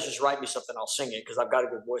don't you guys just write me something? I'll sing it because I've got a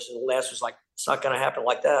good voice. And Lance was like, it's not going to happen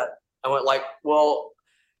like that. I went like, well,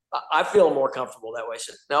 I feel more comfortable that way. I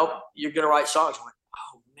said, no, you're going to write songs. I went,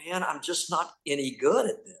 oh man, I'm just not any good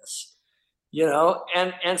at this,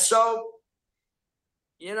 And so,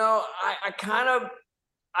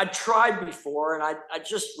 I tried before, and I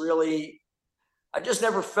just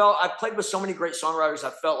never felt. I played with so many great songwriters.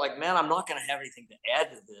 I felt like, man, I'm not going to have anything to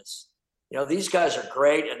add to this. These guys are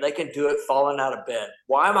great and they can do it falling out of bed.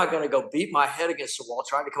 Why am I going to go beat my head against the wall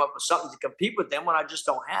trying to come up with something to compete with them when I just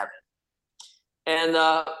don't have it? And,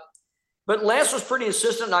 but Lance was pretty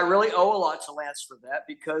insistent, and I really owe a lot to Lance for that,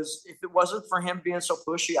 because if it wasn't for him being so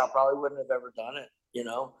pushy, I probably wouldn't have ever done it,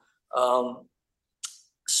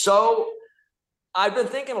 So I've been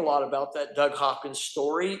thinking a lot about that Doug Hopkins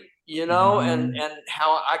story, and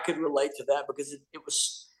how I could relate to that, because it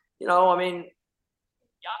was,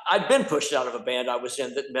 I'd been pushed out of a band I was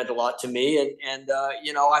in that meant a lot to me, and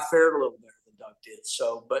I fared a little better than Doug did.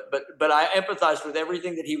 So, but I empathized with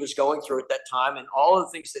everything that he was going through at that time, and all of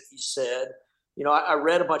the things that he said. I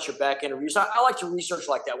read a bunch of back interviews. I like to research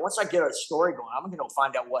like that. Once I get a story going, I'm going to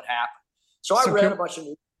find out what happened. So I read a bunch of.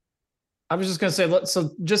 I was just going to say,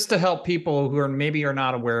 so just to help people who are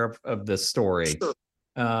not aware of this story. Sure.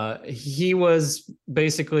 He was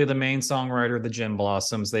basically the main songwriter of the Gin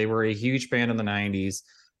Blossoms. They were a huge band in the 90s.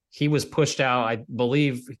 He was pushed out. I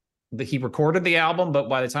believe that he recorded the album, but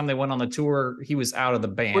by the time they went on the tour, he was out of the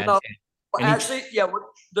band.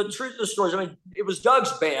 The truth of the story is, it was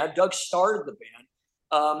Doug's band. Doug started the band.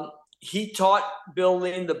 He taught Bill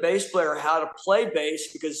Lean, the bass player, how to play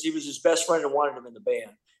bass because he was his best friend and wanted him in the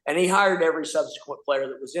band. And he hired every subsequent player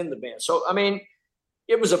that was in the band. So,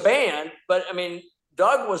 it was a band, but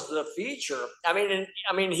Doug was the feature.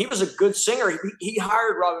 He was a good singer. He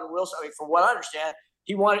hired Robin Wilson. From what I understand,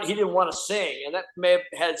 he didn't want to sing, and that may have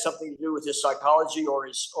had something to do with his psychology or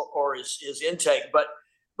his intake. But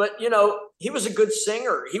he was a good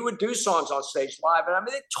singer. He would do songs on stage live, and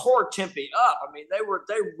they tore Tempe up.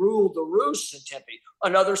 They ruled the roost in Tempe.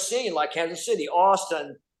 Another scene like Kansas City,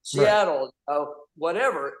 Austin, Seattle, right.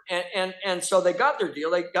 Whatever. And so they got their deal.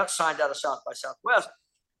 They got signed out of South by Southwest.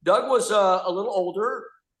 Doug was a little older.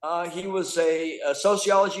 He was a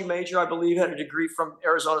sociology major, I believe, had a degree from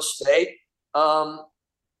Arizona State.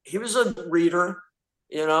 He was a reader,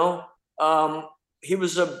 he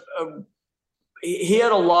was he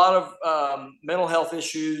had a lot of mental health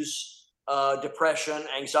issues, depression,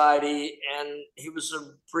 anxiety, and he was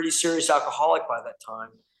a pretty serious alcoholic by that time.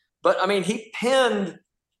 But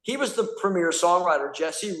he was the premier songwriter.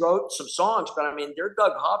 Jesse wrote some songs, but they're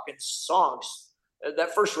Doug Hopkins songs.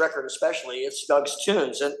 That first record, especially, it's Doug's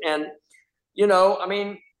tunes. And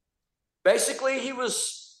basically he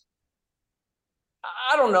was,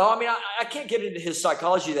 I don't know. I can't get into his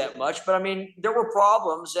psychology that much, but there were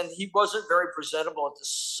problems, and he wasn't very presentable at the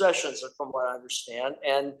sessions, from what I understand.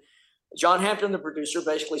 And John Hampton, the producer,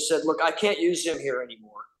 basically said, look, I can't use him here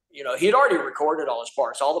anymore. He'd already recorded all his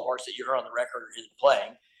parts, all the parts that you heard on the record are his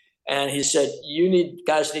playing. And he said,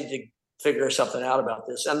 guys need to figure something out about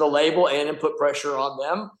this. And the label and put pressure on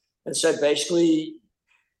them and said, basically,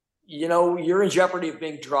 you're in jeopardy of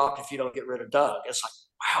being dropped if you don't get rid of Doug. It's like,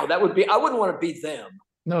 wow, I wouldn't want to be them.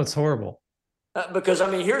 No, it's horrible. Because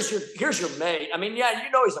here's your mate.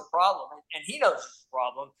 He's a problem, and he knows it's a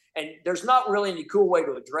problem. And there's not really any cool way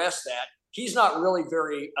to address that. He's not really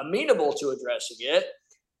very amenable to addressing it.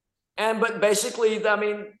 But basically, he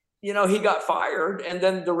got fired, and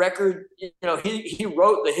then the record, he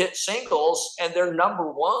wrote the hit singles, and they're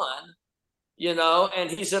number one,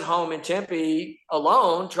 and he's at home in Tempe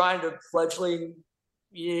alone, trying to fledgling,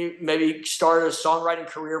 maybe start a songwriting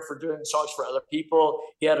career for doing songs for other people.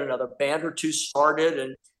 He had another band or two started,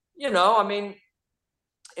 and,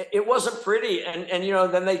 it wasn't pretty. And then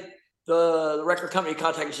the record company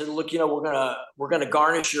contacted and said, look, we're gonna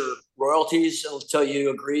garnish your royalties until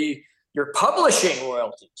you agree. You're publishing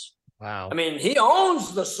royalties. Wow. He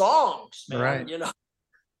owns the songs, man. Right.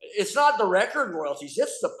 It's not the record royalties,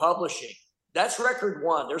 it's the publishing. That's record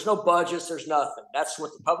one. There's no budgets, there's nothing. That's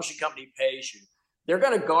what the publishing company pays you. They're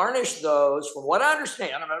going to garnish those, from what I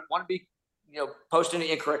understand. I don't want to be post in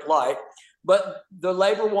the incorrect light. But the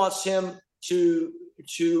label wants him to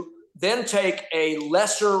then take a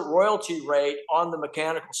lesser royalty rate on the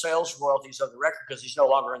mechanical sales royalties of the record because he's no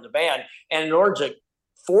longer in the band. And in order to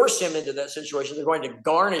force him into that situation, they're going to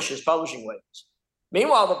garnish his publishing wages.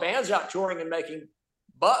 Meanwhile, the band's out touring and making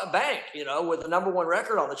bank, with the #1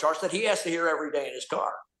 record on the charts that he has to hear every day in his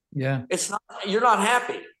car. Yeah. You're not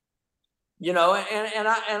happy. And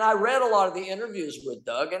I read a lot of the interviews with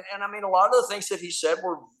Doug, and I mean, a lot of the things that he said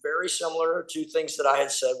were very similar to things that I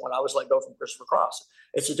had said when I was let go from Christopher Cross.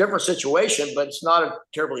 It's a different situation, but it's not a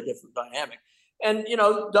terribly different dynamic. And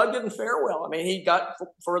Doug didn't fare well. I mean, he got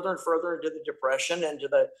further and further into the depression and to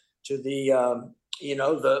the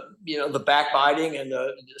backbiting and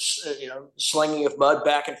the slinging of mud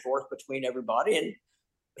back and forth between everybody, and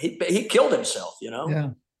he killed himself. Yeah.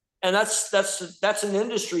 And that's an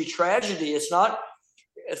industry tragedy.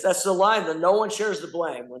 That's the line that no one shares the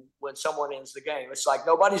blame when someone ends the game. It's like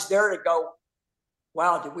nobody's there to go,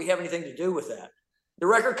 wow, did we have anything to do with that? The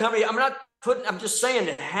record company, I'm just saying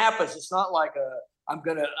it happens. It's not like I'm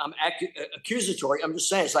accusatory. I'm just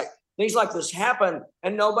saying it's like things like this happen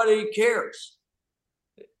and nobody cares.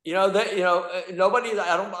 Nobody,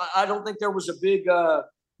 I don't think there was a big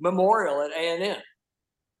memorial at A&M.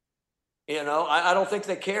 I don't think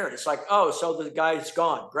they cared. It's like, oh, so the guy's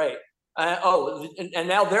gone. Great. And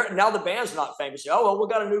now the band's not famous. Oh, well, we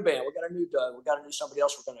got a new band. We got a new Doug. We got a new somebody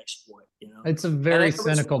else we're going to exploit. It's a very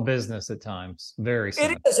cynical business at times. Very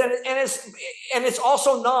cynical. It is, and it's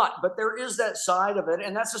also not. But there is that side of it,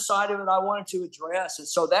 and that's the side of it I wanted to address. And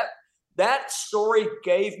so that story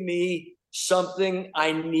gave me something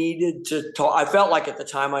I needed to talk. I felt like at the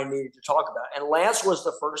time I needed to talk about. And Lance was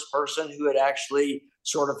the first person who had actually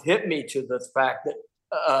sort of hit me to the fact that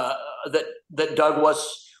that Doug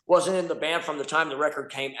wasn't in the band from the time the record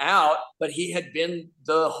came out, but he had been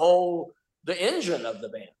the engine of the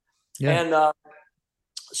band. Yeah. And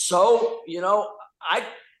so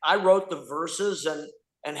I wrote the verses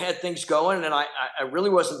and had things going, and I really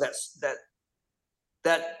wasn't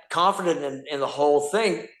that confident in the whole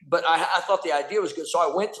thing, but I thought the idea was good. So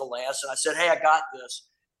I went to Lance and I said, hey, I got this.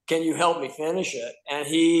 Can you help me finish it? And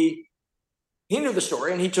he knew the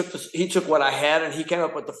story, and he took what I had, and he came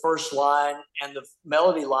up with the first line and the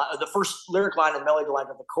melody line, the first lyric line and melody line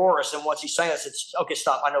of the chorus. And once he sang it, I said, okay,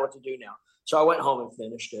 stop. I know what to do now. So I went home and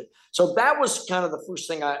finished it. So that was kind of the first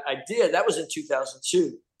thing I did. That was in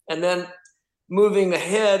 2002. And then moving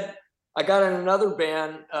ahead, I got in another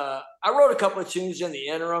band. I wrote a couple of tunes in the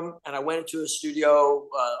interim, and I went into a studio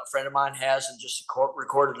a friend of mine has and just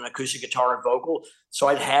recorded an acoustic guitar and vocal. So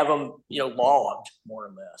I'd have them, logged more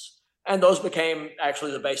or less. And those became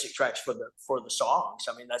actually the basic tracks for the songs.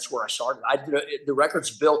 I mean, that's where I started. The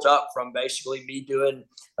record's built up from basically me doing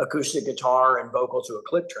acoustic guitar and vocal to a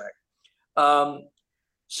click track.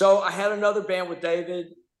 So I had another band with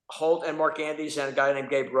David Holt and Mark Andes and a guy named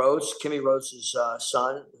Gabe Rhodes, Kimmy Rhodes'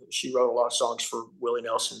 son. She wrote a lot of songs for Willie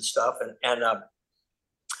Nelson and stuff. And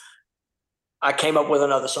I came up with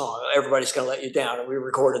another song, Everybody's Gonna Let You Down. And we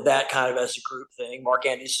recorded that kind of as a group thing. Mark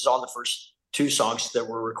Andes is on the first 2 songs that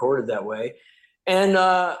were recorded that way. And,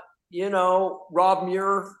 Rob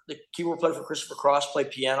Muir, the keyboard player for Christopher Cross,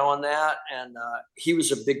 played piano on that. And he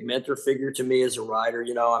was a big mentor figure to me as a writer,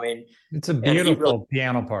 I mean. It's a beautiful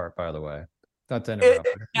piano part, by the way. Not to interrupt.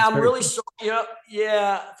 I'm really sorry.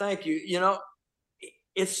 Yeah, thank you.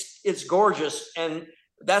 It's gorgeous. And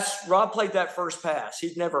Rob played that first pass.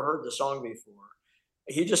 He'd never heard the song before.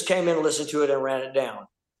 He just came in and listened to it and ran it down.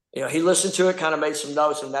 He listened to it, kind of made some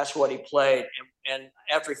notes, and that's what he played. And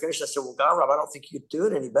after he finished, I said, well, God, Rob, I don't think you could do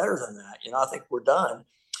it any better than that. I think we're done.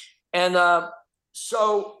 And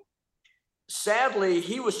so sadly,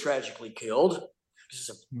 he was tragically killed. This is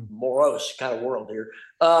a morose kind of world here.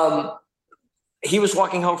 He was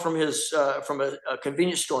walking home from from a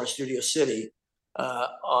convenience store in Studio City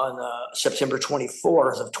on September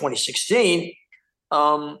 24th of 2016.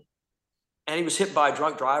 And he was hit by a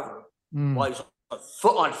drunk driver while he was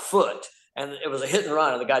on foot, and it was a hit and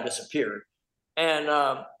run, and the guy disappeared. And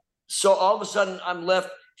so all of a sudden I'm left.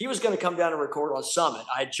 He was going to come down and record on Summit.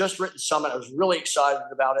 I had just written Summit. I was really excited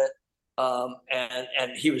about it.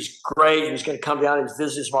 And he was great. He was going to come down and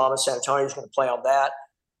visit his mom in San Antonio. He was going to play on that.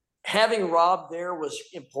 Having Rob there was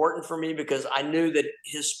important for me because I knew that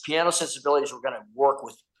his piano sensibilities were going to work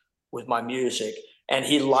with my music, and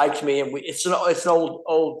he liked me. And it's an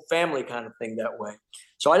old family kind of thing that way.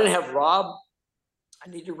 So I didn't have Rob. I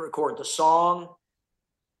need to record the song.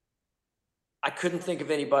 I couldn't think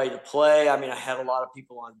of anybody to play. I mean, I had a lot of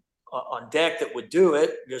people on deck that would do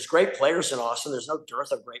it. There's great players in Austin. There's no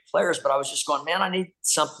dearth of great players, but I was just going, man, I need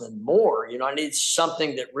something more. You know, I need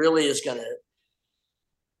something that really is going to,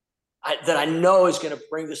 that I know is going to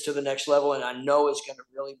bring this to the next level, and I know is going to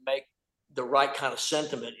really make the right kind of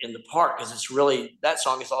sentiment in the part, because it's really, that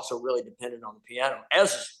song is also really dependent on the piano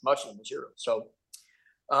as much of the material. So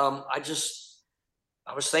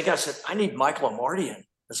I was thinking, I said, I need Michael Amartyan.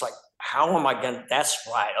 It's like, how am I going to, that's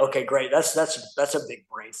right. Okay, great. That's a big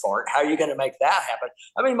brain fart. How are you going to make that happen?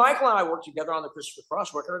 I mean, Michael and I worked together on the Christopher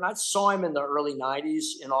Cross record, and I saw him in the early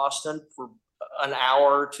 90s in Austin for an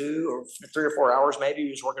hour or two, or 3 or 4 hours maybe. He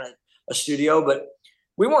was working at a studio, but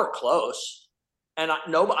we weren't close. And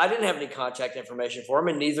I didn't have any contact information for him,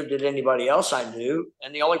 and neither did anybody else I knew.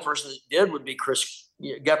 And the only person that did would be Chris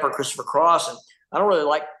Gepper, Christopher Cross. And I don't really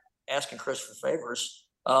like asking Chris for favors.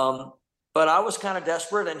 But I was kind of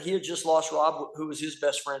desperate, and he had just lost Rob, who was his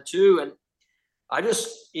best friend too. And I just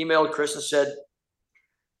emailed Chris and said,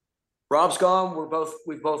 Rob's gone.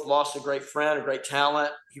 We've both lost a great friend, a great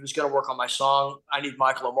talent. He was going to work on my song. I need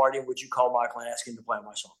Michael Amartyan. Would you call Michael and ask him to play on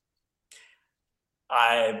my song?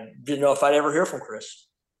 I didn't know if I'd ever hear from Chris.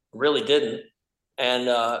 Really didn't. And,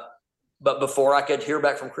 but before I could hear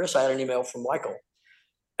back from Chris, I had an email from Michael,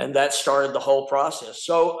 and that started the whole process.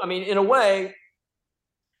 So, I mean, in a way,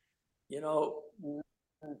 you know,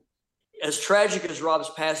 as tragic as Rob's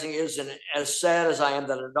passing is, and as sad as I am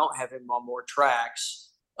that I don't have him on more tracks,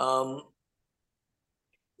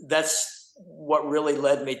 that's what really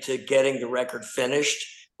led me to getting the record finished,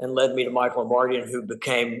 and led me to Michael Amartyan, who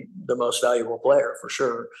became the most valuable player for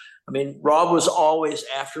sure. I mean, Rob was always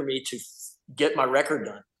after me to get my record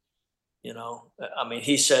done. You know, I mean,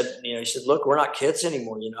 he said, look, we're not kids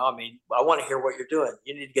anymore. You know, I mean, I want to hear what you're doing.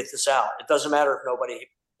 You need to get this out. It doesn't matter if nobody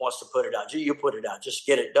wants to put it out. You put it out, just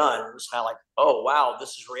get it done. It was kind of like, oh, wow, this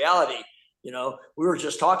is reality. You know, we were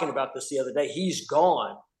just talking about this the other day. He's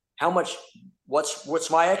gone. What's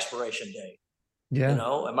my expiration date? Yeah. You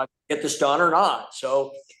know, am I get this done or not?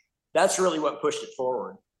 So that's really what pushed it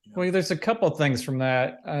forward. You know? Well, there's a couple of things from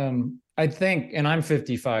that. I think, and I'm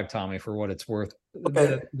 55, Tommy, for what it's worth.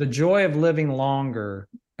 Okay. The joy of living longer.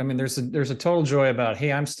 I mean, there's a total joy about,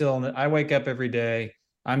 hey, I wake up every day.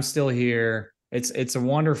 I'm still here. It's a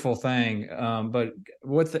wonderful thing. But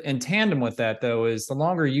in tandem with that, though, is the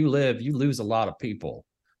longer you live, you lose a lot of people.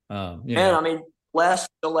 I mean,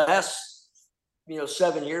 the last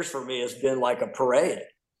 7 years for me has been like a parade.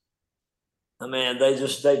 I mean, they're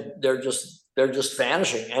just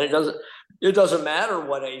vanishing, and it doesn't matter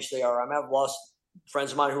what age they are. I mean, I've lost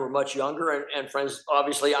friends of mine who were much younger, and friends.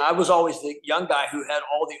 Obviously, I was always the young guy who had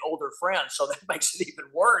all the older friends, so that makes it even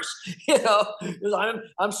worse. Because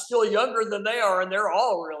I'm still younger than they are, and they're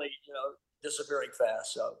all really disappearing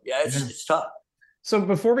fast. So yeah, it's tough. So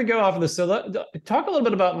before we go off of this, talk a little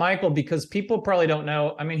bit about Michael, because people probably don't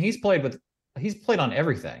know. I mean, he's played on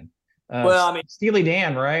everything. Well, I mean, Steely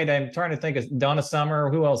Dan, right? I'm trying to think of Donna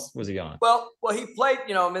Summer. Who else was he on? Well, he played.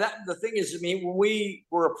 The thing is, when we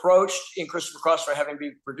were approached in Christopher Cross for having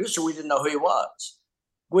been producer, we didn't know who he was.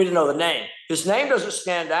 We didn't know the name. His name doesn't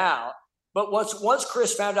stand out. But once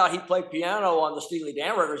Chris found out he played piano on the Steely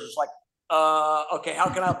Dan records, it's like, okay, how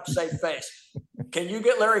can I save face? Can you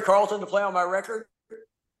get Larry Carlton to play on my record?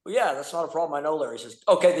 Well, yeah, that's not a problem. I know Larry. He says,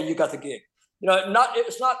 okay, then you got the gig.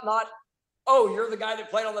 It's not. Oh, you're the guy that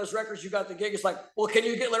played on those records. You got the gig. It's like, well, can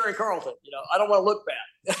you get Larry Carlton? I don't want to look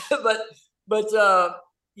bad, but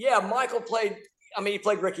yeah, Michael played. I mean, he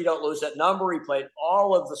played "Ricky Don't Lose That Number." He played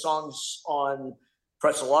all of the songs on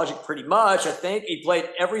Pretzel Logic, pretty much. I think he played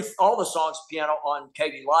all the songs piano on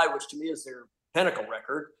Katie Lied, which to me is their pinnacle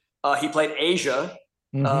record. He played Asia.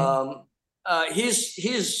 Mm-hmm.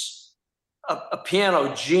 He's a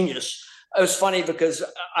piano genius. It was funny because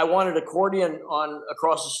I wanted accordion on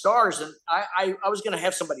Across the Stars, and I was going to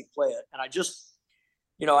have somebody play it. And I just,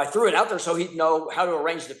 I threw it out there so he'd know how to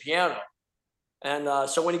arrange the piano. And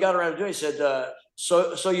so when he got around to doing it, he said,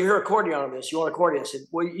 so you hear accordion on this, you want accordion? I said,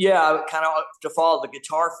 well, yeah, I kind of to follow the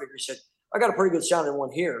guitar figure. He said, I got a pretty good sounding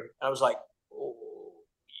one here. And I was like, oh,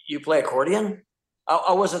 you play accordion?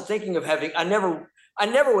 I wasn't thinking of having, I never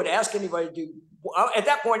would ask anybody to do. At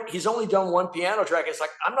that point, he's only done one piano track. It's like,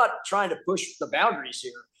 I'm not trying to push the boundaries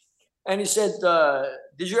here. And he said,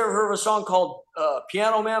 did you ever hear of a song called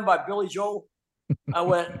Piano Man by Billy Joel? I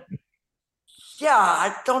went, yeah,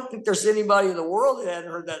 I don't think there's anybody in the world that hadn't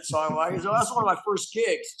heard that song. So that's one of my first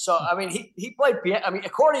gigs. So, I mean, he played piano. I mean,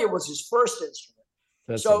 accordion was his first instrument.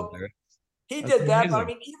 He did that. But I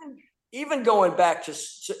mean, even going back to,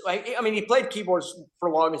 he played keyboards for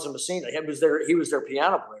long as a Messina. He was their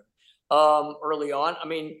piano player early on. I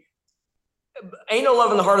mean, Ain't No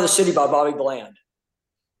Love in the Heart of the City by Bobby Bland.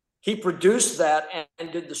 he produced that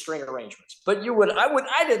and did the string arrangements. But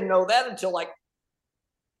I didn't know that until like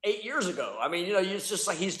 8 years ago. I mean, it's just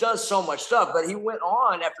like he's done so much stuff, but he went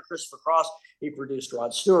on after Christopher Cross. He produced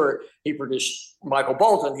Rod Stewart. He produced Michael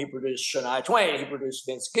Bolton. He produced Shania Twain. He produced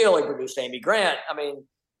Vince Gill. He produced Amy Grant. I mean,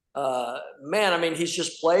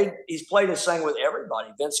 he's played and sang with everybody.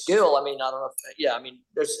 Vince Gill. I mean, I don't know.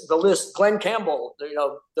 There's the list. Glenn Campbell.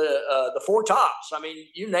 The Four Tops. I mean,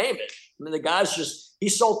 you name it. I mean, the guy's he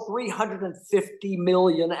sold 350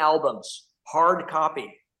 million albums, hard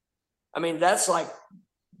copy. I mean, that's like,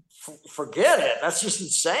 forget it. That's just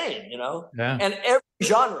insane, Yeah. And every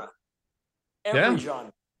genre,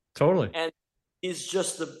 Totally. And he's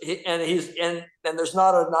just and there's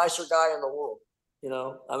not a nicer guy in the world.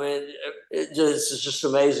 I mean, it's just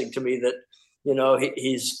amazing to me that,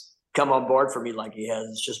 he's come on board for me like he has.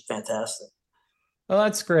 It's just fantastic. Well,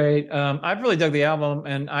 that's great. I've really dug the album,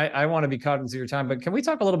 and I want to be cognizant of your time, but can we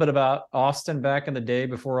talk a little bit about Austin back in the day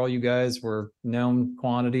before all you guys were known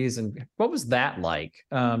quantities, and what was that like?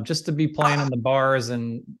 Just to be playing in the bars,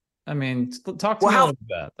 and I mean, talk to me a little bit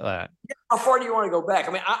about that. How far do you want to go back?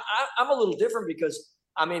 I mean, I'm a little different because,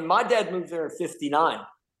 I mean, my dad moved there in '59.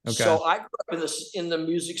 Okay. So I grew up in the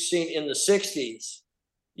music scene in the '60s.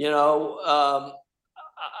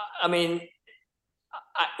 I mean,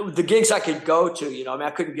 the gigs I could go to, I mean,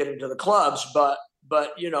 I couldn't get into the clubs, but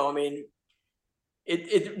I mean,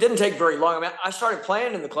 it didn't take very long. I mean, I started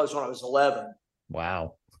playing in the clubs when I was 11.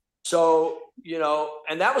 Wow. So,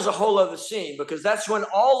 and that was a whole other scene, because that's when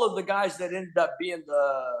all of the guys that ended up being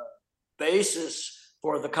the basis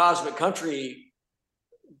for the Cosmic Country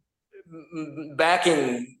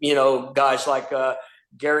backing, guys like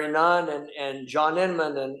Gary Nunn and John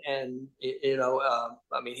Inman and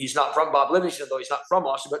I mean, he's not from Bob Livingston, though he's not from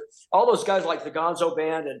Austin, but all those guys like the Gonzo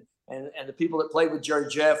Band and the people that played with Jerry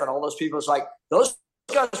Jeff and all those people, it's like those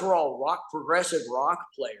guys were all progressive rock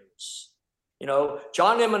players.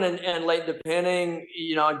 John Inman and Leighton DePenning,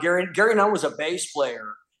 and Gary Nunn was a bass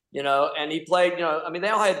player, and he played, I mean, they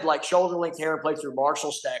all had like shoulder length hair and played through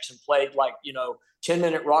Marshall stacks and played like,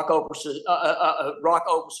 10-minute rock opuses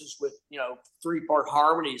with, 3-part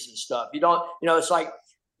harmonies and stuff. It's like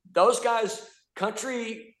those guys,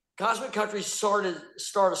 Cosmic Country sort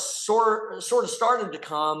of started to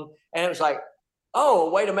come, and it was like, oh,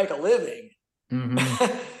 a way to make a living. Mm-hmm.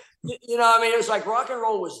 I mean, it was like rock and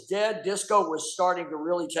roll was dead. Disco was starting to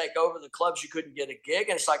really take over the clubs. You couldn't get a gig.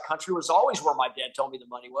 And it's like country was always where my dad told me the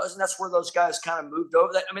money was. And that's where those guys kind of moved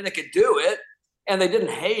over. I mean, they could do it and they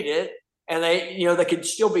didn't hate it. And they could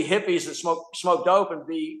still be hippies that smoke dope and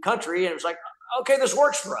be country. And it was like, okay, this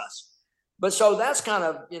works for us. But so that's kind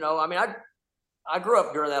of, I mean, I grew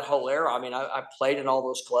up during that whole era. I mean, I played in all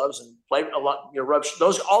those clubs and played a lot,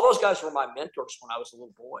 all those guys were my mentors when I was a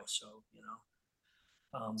little boy. So,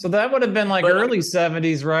 so that would have been like early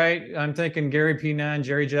 70s, right? I'm thinking Gary P. Nunn,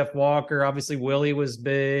 Jerry Jeff Walker. Obviously, Willie was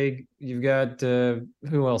big. You've got who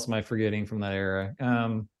else am I forgetting from that era?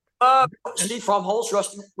 Steve Fromholz,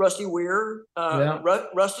 Rusty Weir.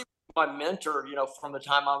 Rusty was my mentor, from the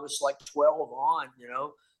time I was like 12 on.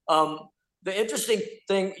 The interesting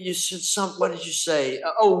thing, you said what did you say?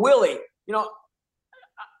 Willie.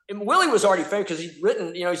 And Willie was already famous because he'd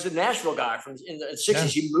written. He's a Nashville guy from in the '60s. Yeah.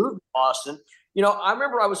 He moved to Boston. I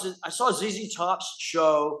remember I saw ZZ Top's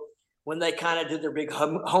show when they kind of did their big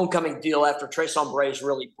homecoming deal after Tres Hombres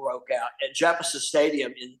really broke out at Jefferson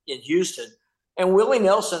Stadium in Houston, and Willie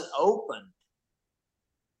Nelson opened.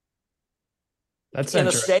 That's in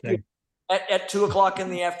a stadium at 2:00 in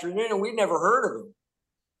the afternoon, and we'd never heard of him.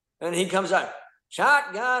 And he comes out,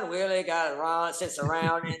 shotgun Willie got around, sits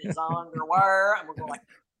around in his underwear, and we're going like,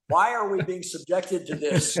 why are we being subjected to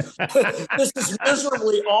this? This is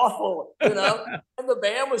miserably awful, And the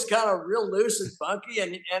band was kind of real loose and funky,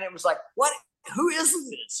 and it was like, what? Who is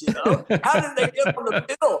this? How did they get on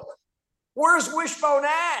the bill? Where's Wishbone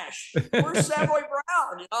Ash? Where's Savoy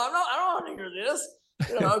Brown? I don't want to hear this.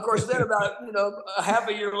 Of course, then about a half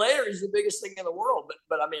a year later, he's the biggest thing in the world.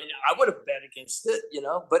 But I mean, I would have bet against it,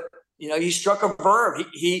 But he struck a verb.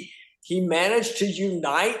 He managed to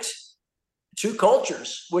unite two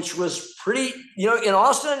cultures, which was pretty, in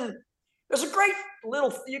Austin, there's a great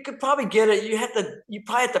little, you could probably get it. You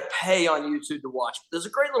probably have to pay on YouTube to watch. There's a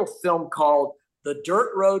great little film called The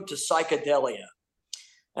Dirt Road to Psychedelia.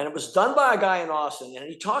 And it was done by a guy in Austin. And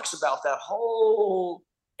he talks about that whole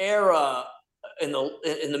era in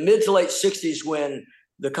the mid to late '60s when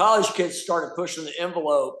the college kids started pushing the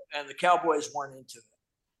envelope and the Cowboys weren't into it.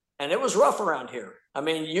 And it was rough around here. I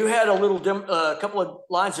mean, you had a couple of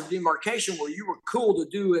lines of demarcation where you were cool to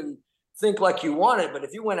do and think like you wanted. But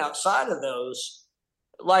if you went outside of those,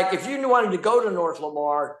 like if you wanted to go to North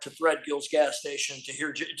Lamar to Threadgill's gas station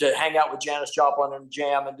to hang out with Janis Joplin and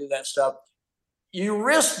jam and do that stuff, you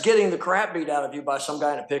risk getting the crap beat out of you by some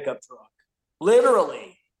guy in a pickup truck,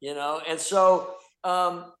 literally, you know. And so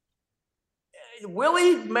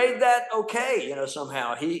Willie made that okay, you know,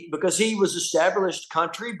 somehow because he was established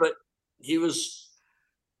country, but he was,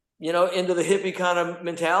 you know, into the hippie kind of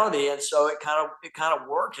mentality, and so it kind of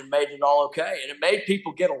worked and made it all okay, and it made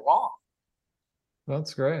people get along.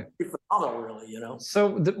 That's great. Phenomenal, really, you know. So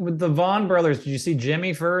with the Vaughn brothers, did you see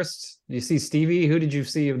Jimmy first? Did you see Stevie? Who did you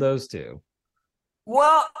see of those two?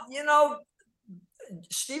 Well, you know,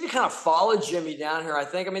 Stevie kind of followed Jimmy down here, I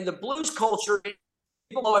think. I mean, the blues culture,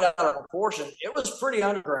 people blow it out of proportion. It was pretty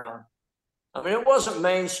underground. I mean, it wasn't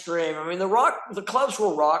mainstream. I mean, the clubs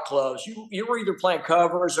were rock clubs. You were either playing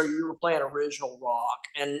covers or you were playing original rock.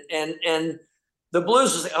 And the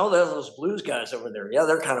blues was, oh, there's those blues guys over there. Yeah,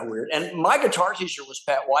 they're kind of weird. And my guitar teacher was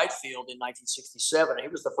Pat Whitefield in 1967. He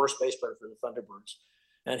was the first bass player for the Thunderbirds.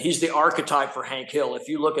 And he's the archetype for Hank Hill. If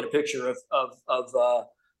you look at a picture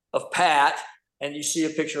of Pat and you see a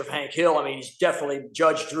picture of Hank Hill, I mean, he's definitely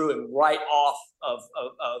Judge drew him right off of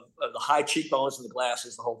the high cheekbones and the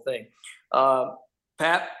glasses, the whole thing.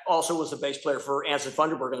 Pat also was the bass player for Anson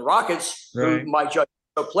Thunderbird and the Rockets, right, who Mike Judge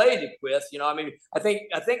played with. You know, I mean, I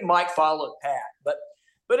think Mike followed Pat,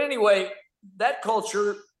 but anyway, that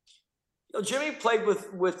culture. You know, Jimmy played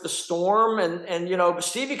with the Storm, and you know, but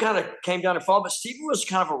Stevie kind of came down and followed. But Stevie was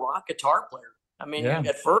kind of a rock guitar player. I mean,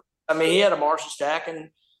 at first, I mean, he had a Marshall stack, and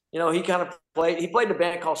you know, he kind of played. He played in a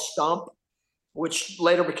band called Stump, which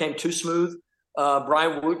later became Too Smooth.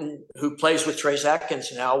 Brian Wooten, who plays with Trace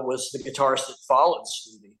Atkins now, was the guitarist that followed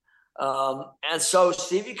Stevie. And so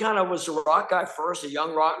Stevie kind of was a rock guy first, a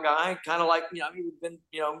young rock guy, kind of like, you know, he'd been,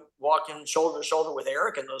 you know, walking shoulder to shoulder with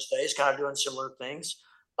Eric in those days, kind of doing similar things.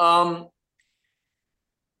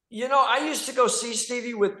 You know, I used to go see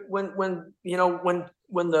Stevie when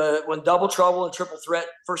Double Trouble and Triple Threat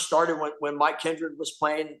first started, when Mike Kindred was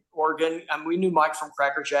playing organ. And we knew Mike from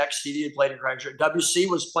Cracker Jack. Stevie had played in Cracker Jack. WC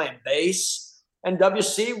was playing bass. And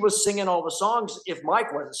WC was singing all the songs. If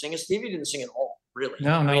Mike wasn't singing, Stevie didn't sing at all, really.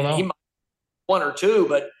 No. He might one or two,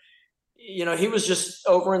 but you know, he was just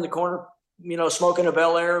over in the corner, you know, smoking a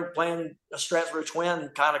Bel Air, playing a Stratford Twin,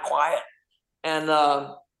 kind of quiet. And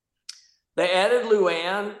they added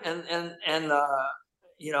Luann, and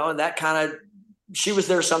you know, and that kind of, she was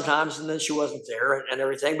there sometimes, and then she wasn't there, and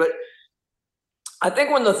everything. But I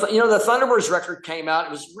think when the Thunderbirds record came out,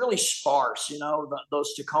 it was really sparse, you know,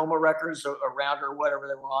 those Tacoma records around or whatever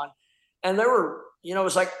they were on. And they were, you know, it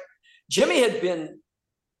was like Jimmy had been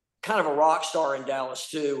kind of a rock star in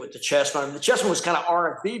Dallas too with the Chessman. I mean, the Chessman was kind of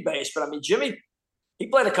R&B based, but I mean, Jimmy, he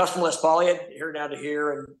played a custom Les Paul. He had Here Down to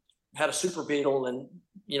Here and had a Super Beetle and,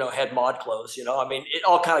 you know, had mod clothes, you know. I mean, it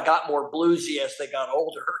all kind of got more bluesy as they got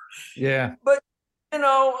older. Yeah. But, you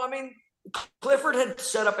know, I mean, Clifford had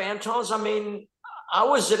set up Antone's. I mean, I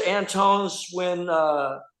was at Antone's when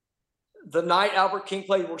the night Albert King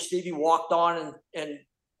played, where Stevie walked on and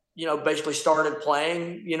you know, basically started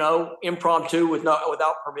playing, you know, impromptu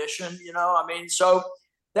without permission, you know. I mean, so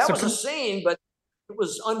that was a scene, but it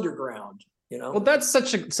was underground, you know. Well, that's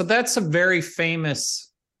a very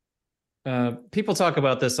famous. People talk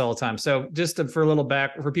about this all the time. So just for a little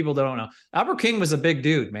back for people that don't know, Albert King was a big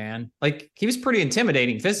dude, man. Like, he was pretty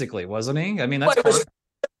intimidating physically, wasn't he? I mean, that's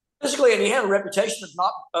physically, and he had a reputation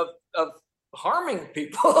of harming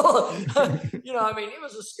people. You know, I mean, he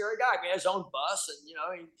was a scary guy. I mean, his own bus, and you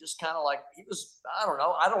know, he just kind of like, he was, I don't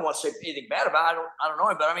know. I don't want to say anything bad about it. I don't know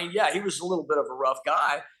him, but I mean, yeah, he was a little bit of a rough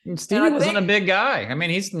guy. Stevie wasn't a big guy. I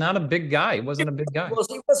mean, he's not a big guy. He wasn't a big guy. Well,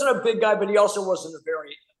 he wasn't a big guy, but he also wasn't a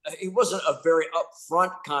very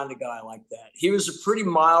upfront kind of guy like that. He was a pretty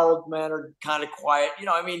mild mannered, kind of quiet. You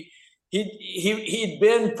know, I mean, he'd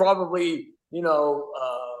been probably, you know,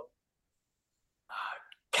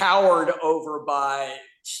 cowered over by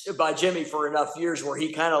Jimmy for enough years where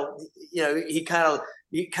he kind of, you know, he kind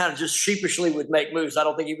of just sheepishly would make moves. I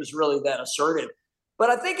don't think he was really that assertive, but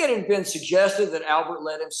I think it had been suggested that Albert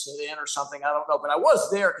let him sit in or something. I don't know, but I was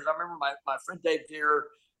there because I remember my friend Dave Deere,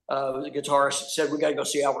 who's a guitarist, said, we got to go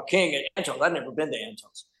see Albert King at Antone's. I'd never been to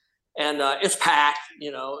Antone's, and it's packed,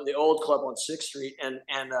 you know, the old club on 6th Street, and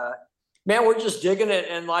man, we're just digging it.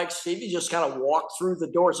 And like Stevie just kind of walked through the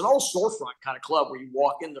door. It's an old storefront kind of club where you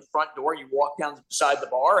walk in the front door, you walk down beside the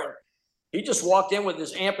bar, and he just walked in with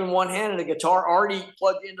his amp in one hand and a guitar already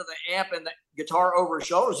plugged into the amp and the guitar over his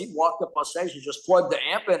shoulders. He walked up on stage and just plugged the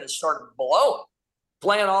amp in and started blowing,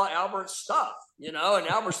 playing all Albert's stuff, you know. And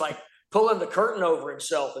Albert's like pulling the curtain over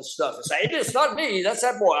himself and stuff and saying, it's not me, that's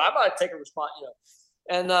that boy. I'm going to take a response, you know.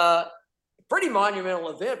 And pretty monumental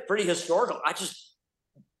event, pretty historical. I just,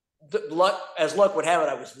 luck would have it,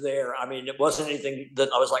 I was there. I mean, it wasn't anything that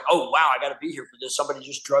I was like, oh wow, I got to be here for this. Somebody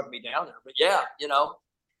just drugged me down there. But yeah,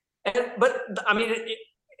 but I mean,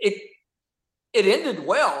 it ended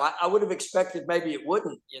well. I would have expected maybe it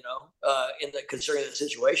wouldn't, considering the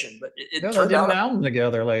situation. But it No, they turned did out. an album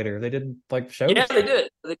together later. They did like shows. Yeah, they did.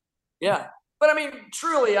 Yeah, but I mean,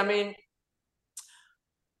 truly, I mean,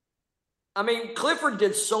 Clifford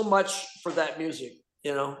did so much for that music.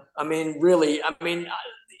 I mean, really, I mean,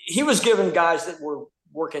 he was giving guys that were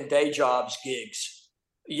working day jobs gigs.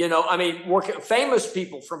 I mean, famous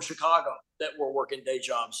people from Chicago that were working day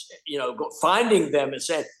jobs. Finding them and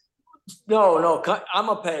saying, no, I'm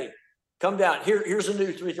gonna pay. Come down here. Here's a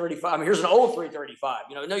new 335. I mean, here's an old 335.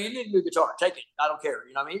 No, you need a new guitar. Take it. I don't care.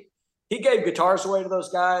 You know what I mean? He gave guitars away to those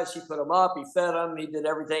guys. He put them up. He fed them. He did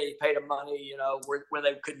everything. He paid them money. Where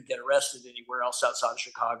they couldn't get arrested anywhere else outside of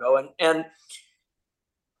Chicago. And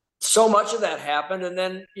so much of that happened. And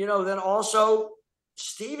then then also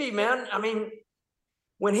Stevie, man. I mean,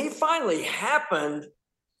 when he finally happened,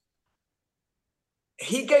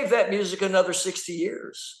 he gave that music another 60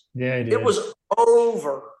 years. Yeah, he did. It was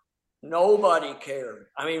over. Nobody cared.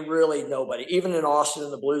 I mean, really nobody. Even in Austin in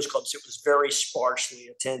the blues clubs, it was very sparsely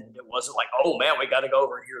attended. It wasn't like, oh man, we got to go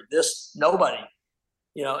over and hear this. Nobody,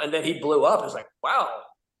 and then he blew up. It was like, wow.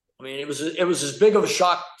 I mean, it was as big of a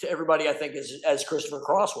shock to everybody, I think, as Christopher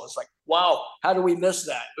Cross was. Like, wow, how do we miss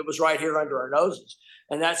that? It was right here under our noses.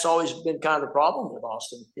 And that's always been kind of the problem with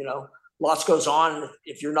Austin. Lots goes on.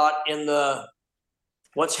 If you're not in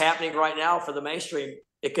what's happening right now for the mainstream,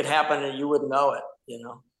 it could happen and you wouldn't know it,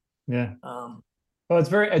 Yeah. Well, it's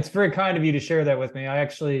very kind of you to share that with me.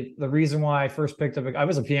 The reason why I first picked up, I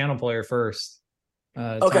was a piano player first.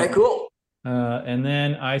 Okay, cool. And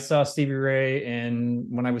then I saw Stevie Ray, and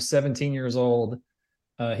when I was 17 years old,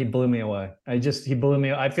 he blew me away. He blew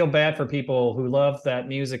me. I feel bad for people who love that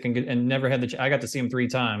music and never had I got to see him 3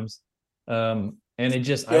 times. And it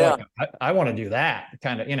just, yeah. I want to do that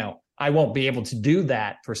kind of, I won't be able to do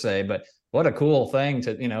that per se, but what a cool thing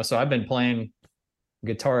to, so I've been playing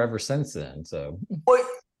guitar ever since then. So well,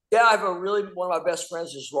 yeah, I have one of my best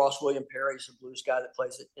friends is Ross William Perry. He's a blues guy that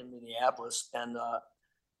plays in Minneapolis. And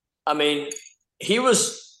I mean, he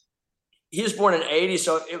was born in 80,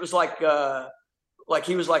 so it was like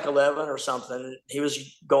he was like 11 or something. He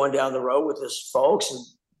was going down the road with his folks and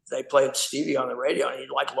they played Stevie on the radio and he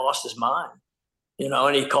like lost his mind.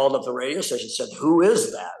 And he called up the radio station and said, who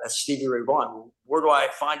is that? That's Stevie Ray Vaughan. Where do I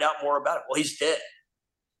find out more about it? Well, he's dead.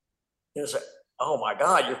 It's like, oh my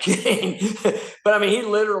God, you're kidding. But I mean, he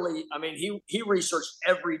literally, he researched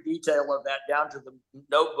every detail of that down to the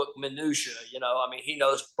notebook minutia. I mean, he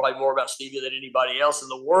knows probably more about Stevie than anybody else in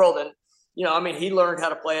the world. And, he learned how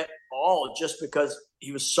to play it all just because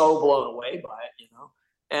he was so blown away by it,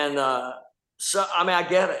 And so, I mean, I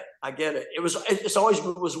get it. It's always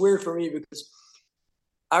was weird for me because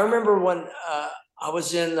I remember when I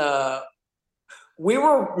was in, we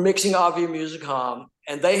were mixing Avia Musicom,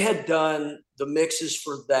 and they had done the mixes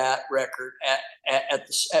for that record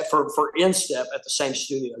for Instep at the same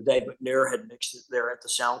studio. Dave McNair had mixed it there at the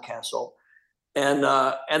Sound Castle, and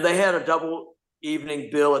they had a double evening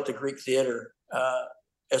bill at the Greek Theater,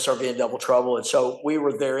 SRV and Double Trouble, and so we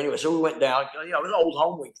were there anyway. So we went down. It was an old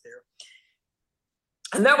home week there,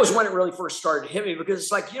 and that was when it really first started to hit me because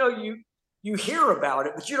it's like you hear about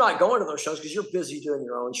it, but you're not going to those shows because you're busy doing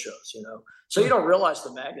your own shows, So you don't realize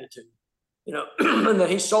the magnitude, And then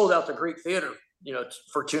he sold out the Greek Theater,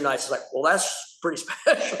 for 2 nights. It's like, well, that's pretty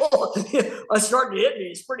special. It's starting to hit me.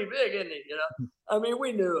 It's pretty big, isn't it? I mean,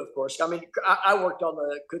 we knew, of course. I mean, I worked on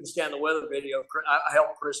the Couldn't Stand the Weather video. I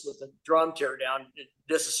helped Chris with the drum tear down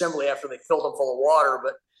disassembly after they filled them full of water.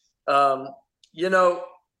 But,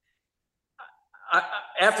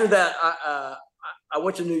 after that, I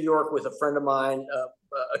went to New York with a friend of mine,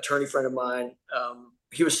 attorney friend of mine.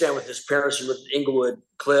 He was staying with his parents who lived in Inglewood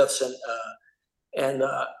Cliffs, and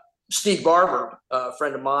Steve Barber, a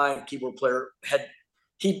friend of mine, keyboard player,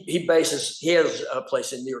 he has a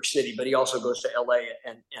place in New York City, but he also goes to LA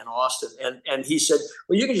and Austin. And he said,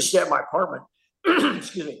 well, you can just stay at my apartment.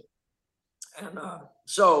 Excuse me. And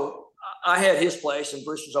so I had his place, and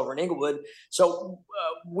Bruce was over in Inglewood. So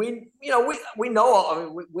we know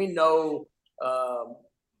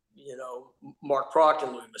Mark Proctor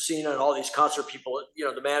and Louis Messina and all these concert people,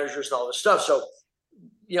 the managers and all this stuff. So,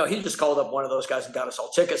 he just called up one of those guys and got us all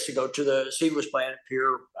tickets to go to the Steve was playing at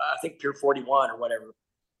Pier 41 or whatever.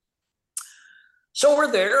 So we're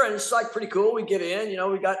there and it's like pretty cool. We get in,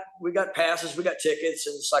 we got passes, we got tickets,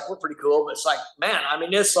 and it's like, we're pretty cool. But it's like, man, I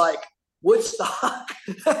mean, it's like Woodstock.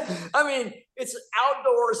 I mean, it's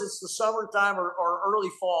outdoors, it's the summertime or early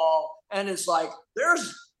fall, and it's like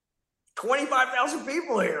there's 25,000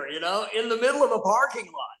 people here, in the middle of a parking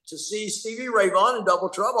lot to see Stevie Ray Vaughan in Double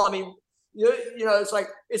Trouble. I mean, it's like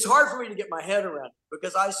it's hard for me to get my head around it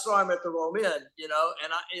because I saw him at the Roman,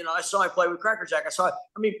 and I saw him play with Cracker Jack. I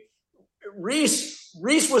mean, Reese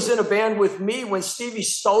was in a band with me when Stevie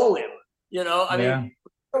stole him. I mean,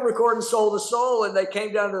 recording Soul to Soul, and they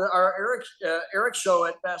came down to our Eric show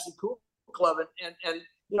at Basset Cool Club, and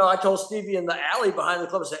I told Stevie in the alley behind the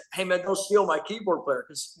club, I said, "Hey man, don't steal my keyboard player,"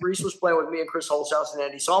 because Reese was playing with me and Chris Holzhaus and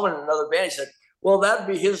Andy Solomon in another band. He said, "Well, that'd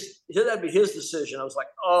be his decision." I was like,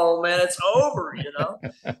 "Oh man, it's over,"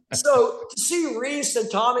 So to see Reese and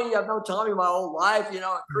Tommy, I've known Tommy my whole life, and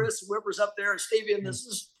Chris Whipper's up there and Stevie, and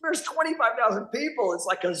there's 25,000 people. It's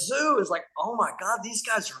like a zoo. It's like, oh my God, these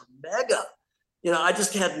guys are mega. I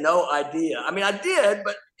just had no idea. I mean, I did,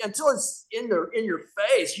 but until it's in your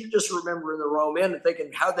face, you just remember in the Roman and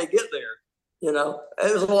thinking, how'd they get there? It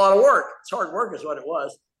was a lot of work. It's hard work is what it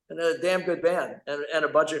was. And a damn good band and a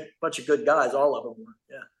bunch of good guys, all of them were.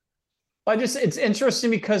 Yeah. It's interesting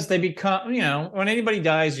because they become, when anybody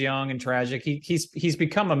dies young and tragic, he's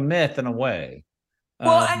become a myth in a way.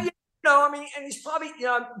 Well, and I mean, and he's probably,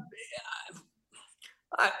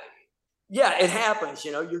 yeah, it happens.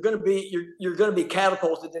 You're going to be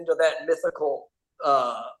catapulted into that mythical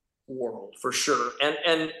world for sure.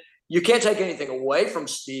 And you can't take anything away from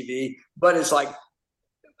Stevie, but it's like,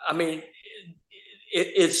 I mean,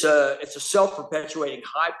 it's a self-perpetuating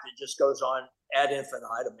hype that just goes on ad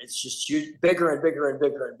infinitum. It's just bigger and bigger and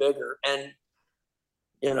bigger and bigger. And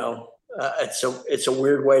it's a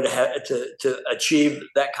weird way to achieve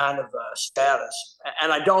that kind of status.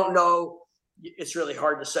 And I don't know. It's really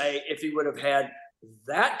hard to say if he would have had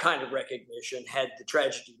that kind of recognition had the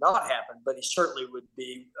tragedy not happened, but he certainly would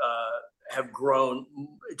have grown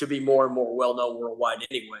to be more and more well-known worldwide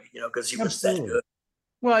anyway, because he was that good.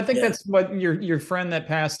 Well, I think that's what your friend that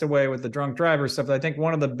passed away with the drunk driver stuff. I think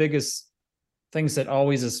one of the biggest things that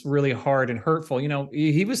always is really hard and hurtful,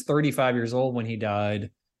 he was 35 years old when he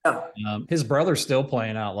died. Yeah. His brother's still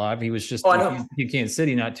playing out live. He was just in Kansas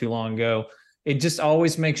City not too long ago. It just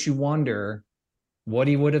always makes you wonder what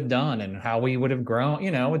he would have done and how he would have grown.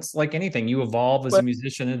 It's like anything. You evolve as a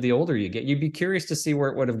musician, and the older you get, you'd be curious to see where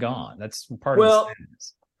it would have gone. That's part of the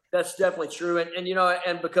sadness. That's definitely true.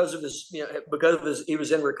 And because of his, he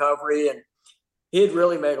was in recovery, and he had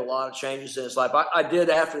really made a lot of changes in his life. I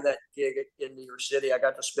did, after that gig in New York City, I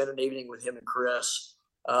got to spend an evening with him and Chris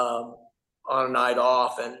on a night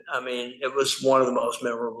off. And I mean, it was one of the most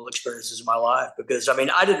memorable experiences of my life because, I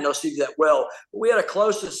mean, I didn't know Stevie that well, but we had a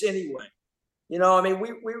closeness anyway. I mean,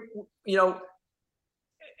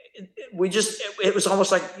 it was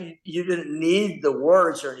almost like you didn't need the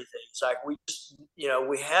words or anything. It's like we just,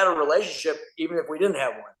 we had a relationship even if we didn't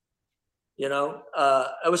have one. It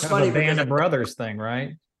was funny. A band of brothers thing,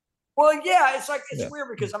 right? Well, yeah, it's like, it's weird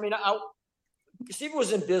because, I mean, Steve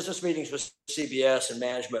was in business meetings with CBS and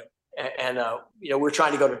management, and we're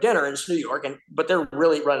trying to go to dinner, and it's New York, but they're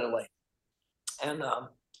really running late. And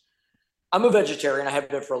I'm a vegetarian. I have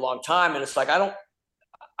been for a long time, and it's like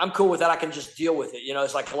I'm cool with that. I can just deal with it.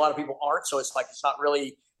 It's like a lot of people aren't, so it's like it's not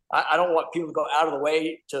really. I don't want people to go out of the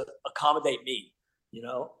way to accommodate me.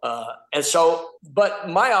 And so, but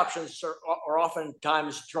my options are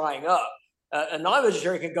oftentimes drying up. A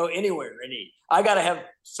non-vegetarian can go anywhere and eat. I got to have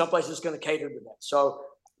someplace that's going to cater to that. So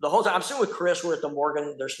the whole time I'm sitting with Chris, we're at the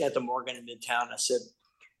Morgan. They're staying at the Morgan in Midtown. I said,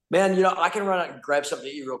 "Man, I can run out and grab something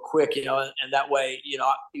to eat real quick, and that way,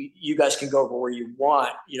 you guys can go over where you want,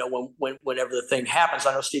 whenever the thing happens.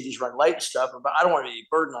 I know Stevie's running late and stuff, but I don't want to be a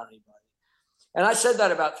burden on anybody." And I said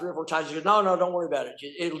that about 3 or 4 times. He said, "No, don't worry about it.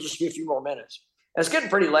 It'll just be a few more minutes." And it's getting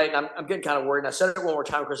pretty late, and I'm getting kind of worried. And I said it one more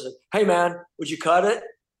time. Chris said, "Hey, man, would you cut it?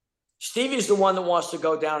 Stevie's the one that wants to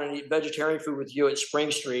go down and eat vegetarian food with you at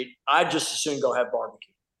Spring Street. I'd just as soon go have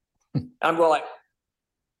barbecue." And I'm going like,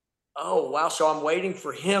 oh, wow. So I'm waiting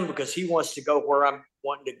for him because he wants to go where I'm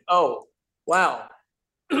wanting to go. Oh, wow.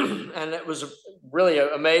 And it was really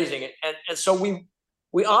amazing. And so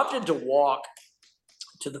we opted to walk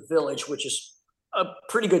to the Village, which is a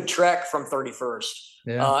pretty good trek from 31st.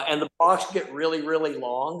 Yeah. And the blocks get really, really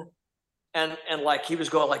long. And like he was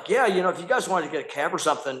going like, yeah, if you guys wanted to get a cab or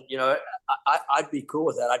something, I'd be cool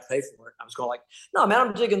with that. I'd pay for it. I was going like, no, man,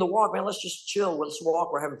 I'm digging the walk, man. Let's just chill. Let's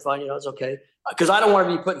walk. We're having fun. It's okay. Because I don't want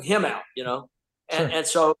to be putting him out, Sure. And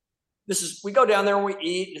so we go down there and we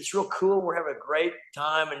eat. And it's real cool. We're having a great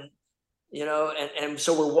time. And, and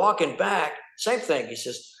so we're walking back. Same thing. He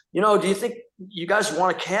says, do you think you guys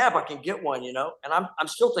want a cab? I can get one, And I'm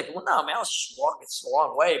still thinking, well, no, man, I'll just walk. It's a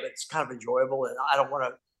long way, but it's kind of enjoyable, and I don't want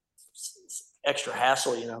to extra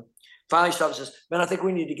hassle. Finally stopped and says, man, I think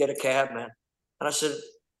we need to get a cab, man. And I said,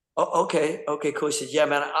 oh, okay, cool. He said, yeah,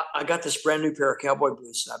 man, I got this brand new pair of cowboy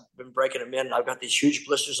boots, and I've been breaking them in, and I've got these huge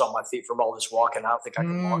blisters on my feet from all this walking. I don't think I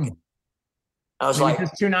can walk it. I was like,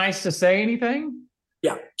 just too nice to say anything?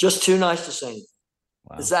 Yeah, just too nice to say anything.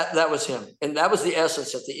 Wow. That was him. And that was the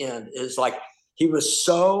essence at the end, is like, he was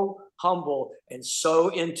so humble and so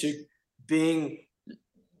into being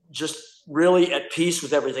just really at peace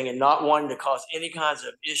with everything and not wanting to cause any kinds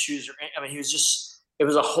of issues. He was just, it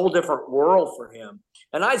was a whole different world for him.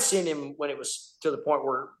 And I'd seen him when it was to the point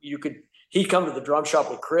where he'd come to the drum shop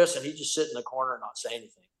with Chris and he'd just sit in the corner and not say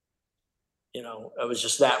anything. It was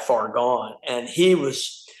just that far gone. And he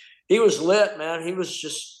was lit, man. He was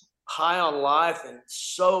just high on life and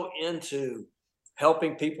so into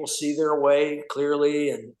helping people see their way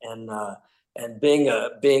clearly and being a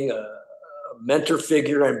mentor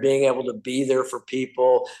figure and being able to be there for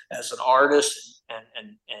people as an artist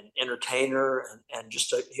and entertainer and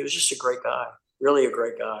he was just a great guy, really a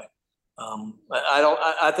great guy.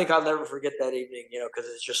 I think I'll never forget that evening, because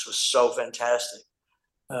it just was so fantastic.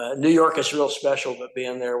 New York is real special, but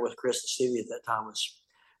being there with Chris and Stevie at that time was,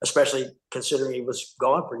 especially considering he was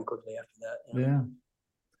gone pretty quickly after that. Yeah.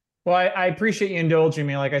 Well, I appreciate you indulging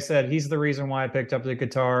me. Like I said, he's the reason why I picked up the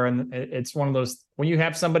guitar. And it's one of those, when you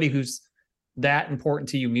have somebody who's that important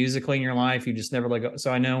to you musically in your life, you just never let go.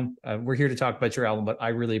 So I know we're here to talk about your album, but I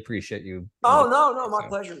really appreciate you. Oh, no, my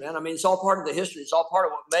pleasure, man. It's all part of the history. It's all part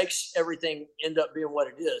of what makes everything end up being what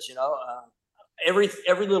it is, Every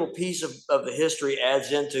little piece of the history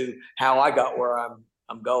adds into how I got where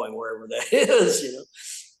I'm going, wherever that is,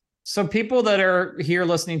 So people that are here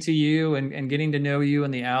listening to you and getting to know you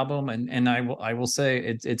and the album, and I will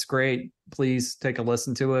say it's great. Please take a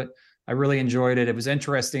listen to it. I really enjoyed it. It was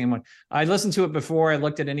interesting. When I listened to it before, I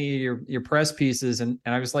looked at any of your press pieces and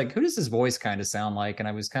I was like, who does his voice kind of sound like? And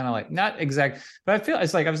I was kind of like, not exact, but I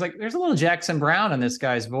was like, there's a little Jackson Browne in this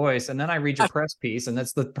guy's voice. And then I read your press piece and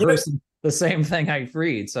that's the same thing I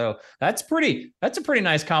read. So that's a pretty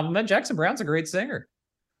nice compliment. Jackson Browne's a great singer.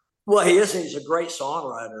 Well, he is. He's a great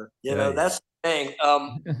songwriter. That's the thing.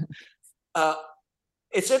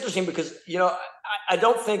 It's interesting because, I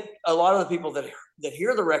don't think a lot of the people that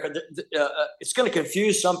hear the record, it's going to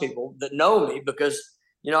confuse some people that know me because,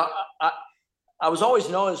 I was always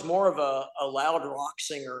known as more of a loud rock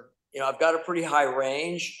singer. I've got a pretty high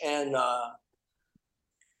range and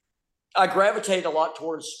I gravitate a lot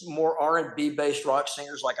towards more R&B based rock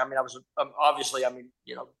singers. Like, I was obviously,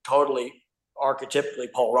 totally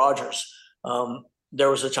archetypically Paul Rogers. There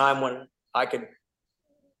was a time when I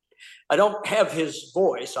don't have his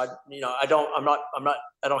voice. I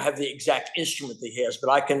don't have the exact instrument that he has,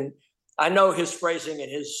 but I know his phrasing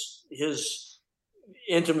and his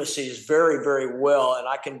intimacies very, very well. And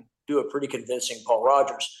I can do a pretty convincing Paul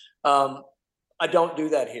Rogers. I don't do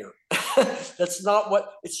that here. That's not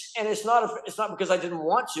what it's not because I didn't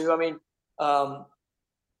want to.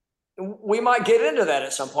 We might get into that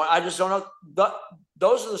at some point. I just don't know.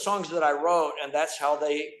 Those are the songs that I wrote, and that's how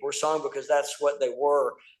they were sung because that's what they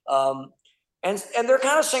were. And they're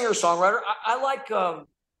kind of singer-songwriter. I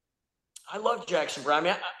love Jackson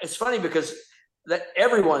Browne. It's funny because that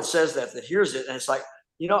everyone says that hears it, and it's like,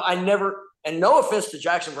 I never, and no offense to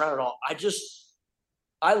Jackson Browne at all.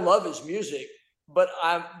 I love his music, but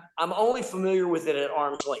I'm only familiar with it at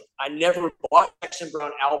arm's length. I never bought Jackson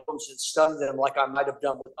Browne albums and studied them like I might have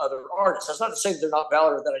done with other artists. That's not to say they're not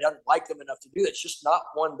valid or that I don't like them enough to do that. It's just not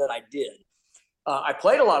one that I did. I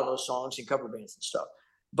played a lot of those songs in cover bands and stuff,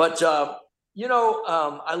 but I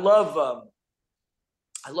love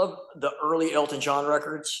the early Elton John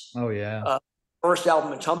records. Oh yeah. First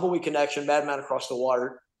album, Tumbleweed Connection, Madman Across the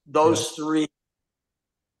Water. Those three.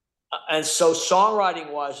 And so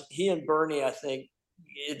songwriting wise, he and Bernie, I think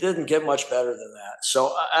it didn't get much better than that.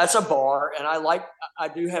 So that's a bar. And I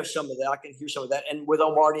do have some of that. I can hear some of that. And with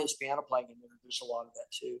Omardian's piano playing in there, there's a lot of that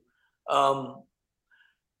too.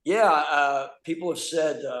 People have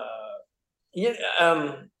said,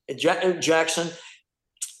 Jackson,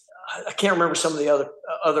 I can't remember some of the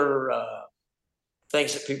other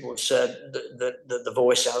things that people have said that the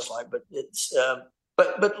voice sounds like, but it's,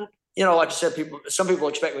 but like I said, some people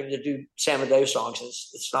expect me to do Sam and Dave songs.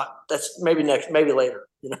 It's not, that's maybe later,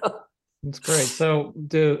 That's great. So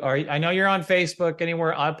I know you're on Facebook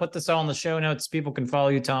anywhere. I'll put this all in the show notes. People can follow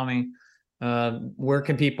you, Tommy. Where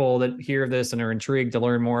can people that hear this and are intrigued to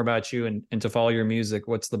learn more about you and to follow your music,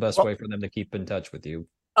 what's the best way for them to keep in touch with you?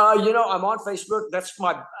 I'm on Facebook. That's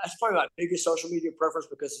probably my biggest social media preference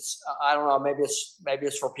because I don't know, maybe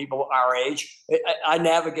it's for people our age. I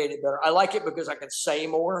navigate it better. I like it because I can say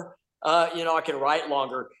more. I can write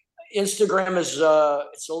longer. Instagram is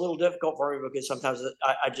it's a little difficult for me because sometimes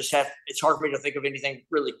it's hard for me to think of anything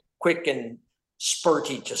really quick and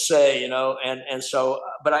spurty to say, and so,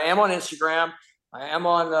 but I am on Instagram. I am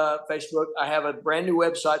on Facebook. I have a brand new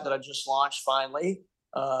website that I just launched finally,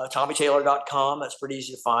 TommyTaylor.com. That's pretty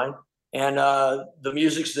easy to find. And the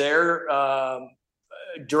music's there.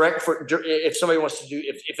 If somebody wants to do,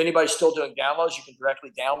 if anybody's still doing downloads, you can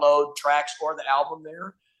directly download tracks or the album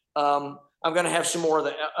there. I'm going to have some more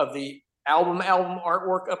of the album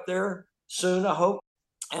artwork up there soon, I hope.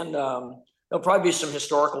 And there'll probably be some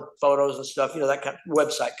historical photos and stuff, that kind of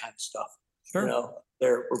website kind of stuff, Sure.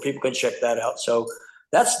 there where people can check that out. So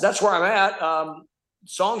that's where I'm at.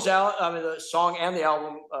 Song's out. I mean, the song and the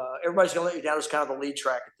album, Everybody's Gonna Let You Down is kind of the lead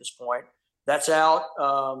track at this point. That's out,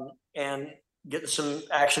 and getting some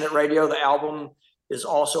action at radio. The album is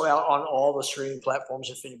also out on all the streaming platforms.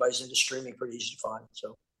 If anybody's into streaming, pretty easy to find.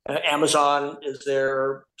 So Amazon is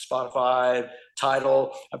there, Spotify,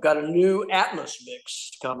 Tidal. I've got a new Atmos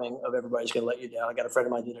mix coming of Everybody's Gonna Let You Down. I got a friend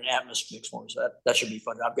of mine did an Atmos mix for me, so that should be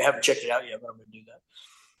fun. I haven't checked it out yet, but I'm going to do that.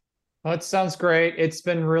 Well, it sounds great. It's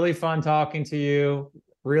been really fun talking to you.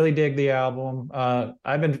 Really dig the album.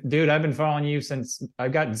 I've been following you since I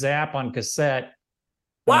got Zap on cassette.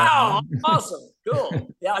 Wow, awesome, cool.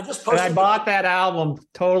 Yeah, I just And posted. I bought that album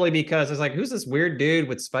totally because I was like, who's this weird dude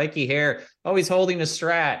with spiky hair? Oh, he's holding a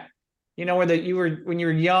Strat. When you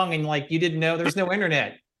were young and like you didn't know there's no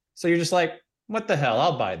internet. So you're just like, what the hell?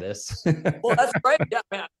 I'll buy this. Well, that's great. Yeah,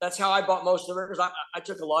 man, that's how I bought most of the records. I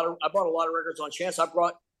bought a lot of records on chance. I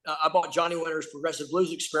bought Johnny Winter's Progressive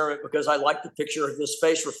Blues Experiment because I liked the picture of his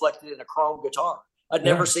face reflected in a chrome guitar. I'd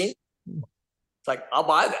never seen it. It's like, I'll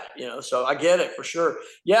buy that, so I get it for sure.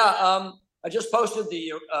 Yeah. I just posted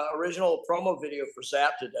the original promo video for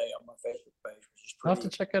Zap today on my Facebook page, which is I'll have pretty.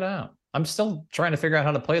 to check it out. I'm still trying to figure out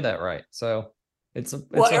how to play that right. So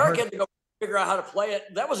Eric had to go figure out how to play it.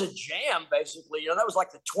 That was a jam, basically. That was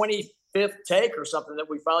like the 25th take or something that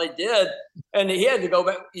we finally did. And he had to go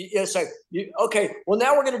back and say, okay, well,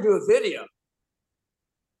 now we're going to do a video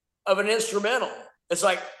of an instrumental. It's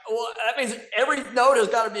like, well, that means every note has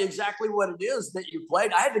got to be exactly what it is that you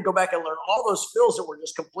played. I had to go back and learn all those fills that were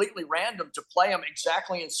just completely random to play them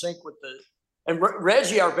exactly in sync with and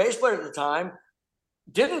Reggie, our bass player at the time,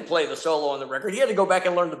 didn't play the solo on the record. He had to go back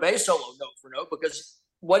and learn the bass solo note for note because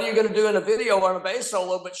what are you going to do in a video on a bass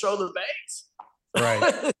solo but show the bass?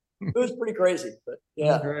 Right. It was pretty crazy, but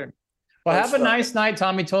yeah. Great. Well, have a nice night,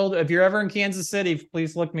 Tommy. If you're ever in Kansas City,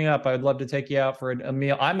 please look me up. I'd love to take you out for a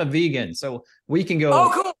meal. I'm a vegan, so we can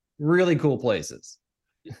go cool. really cool places.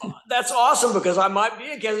 That's awesome because I might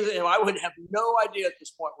be in Kansas City. I would have no idea at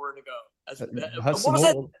this point where to go.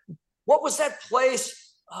 What was that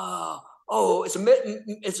place?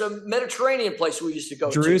 It's a Mediterranean place we used to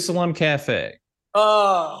go Jerusalem Cafe.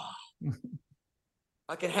 Oh,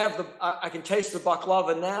 I can taste the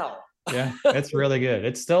baklava now. Yeah, it's really good.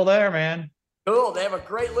 It's still there, man. Cool. They have a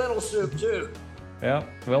great lentil soup too. Yeah,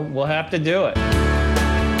 we'll have to do it.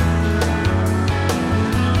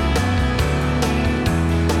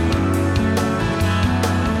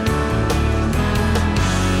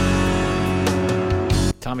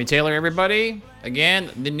 Tommy Taylor, everybody. Again,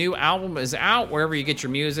 the new album is out wherever you get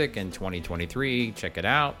your music in 2023. Check it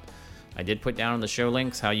out. I did put down on the show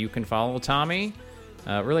links how you can follow Tommy.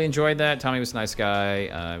 Really enjoyed that. Tommy was a nice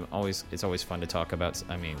guy. It's always fun to talk about.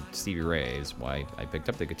 Stevie Ray is why I picked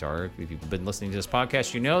up the guitar. If you've been listening to this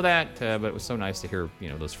podcast, you know that. But it was so nice to hear,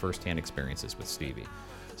 those firsthand experiences with Stevie.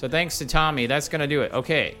 So thanks to Tommy. That's gonna do it.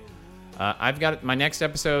 Okay, I've got my next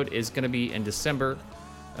episode is gonna be in December.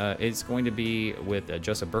 It's going to be with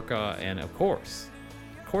Joseph Burka and of course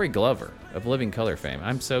Corey Glover of Living Color fame.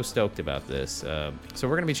 I'm so stoked about this. So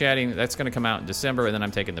we're going to be chatting. That's going to come out in December, and then I'm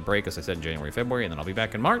taking the break, as I said, in January, February, and then I'll be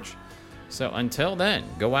back in March. So until then,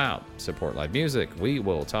 go out, support live music. We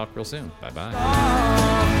will talk real soon. Bye-bye.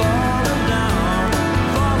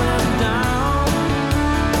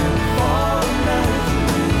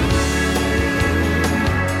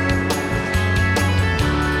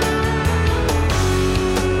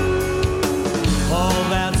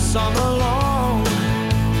 Summer long,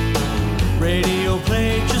 radio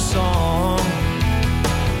played your song.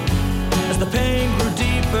 As the pain grew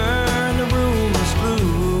deeper and the room was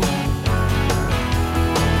blue,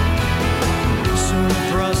 soon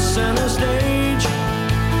for us center stage,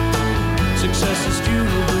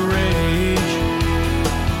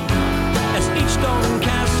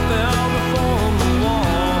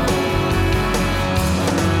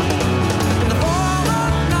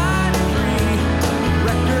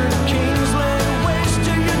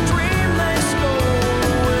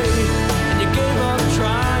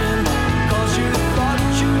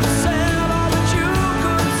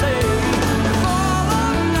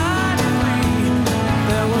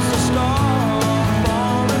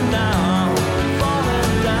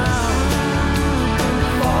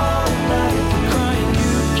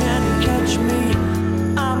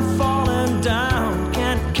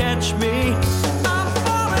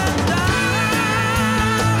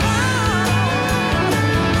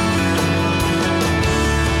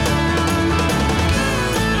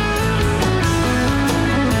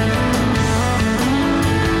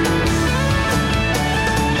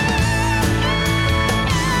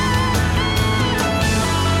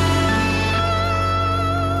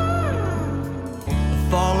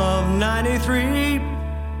 93,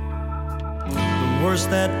 the worst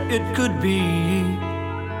that it could be.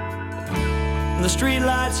 And the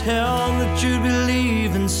streetlights held that you'd be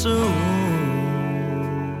leaving soon.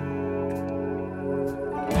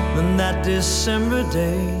 Then that December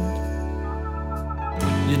day,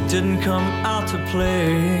 you didn't come out to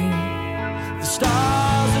play. The stars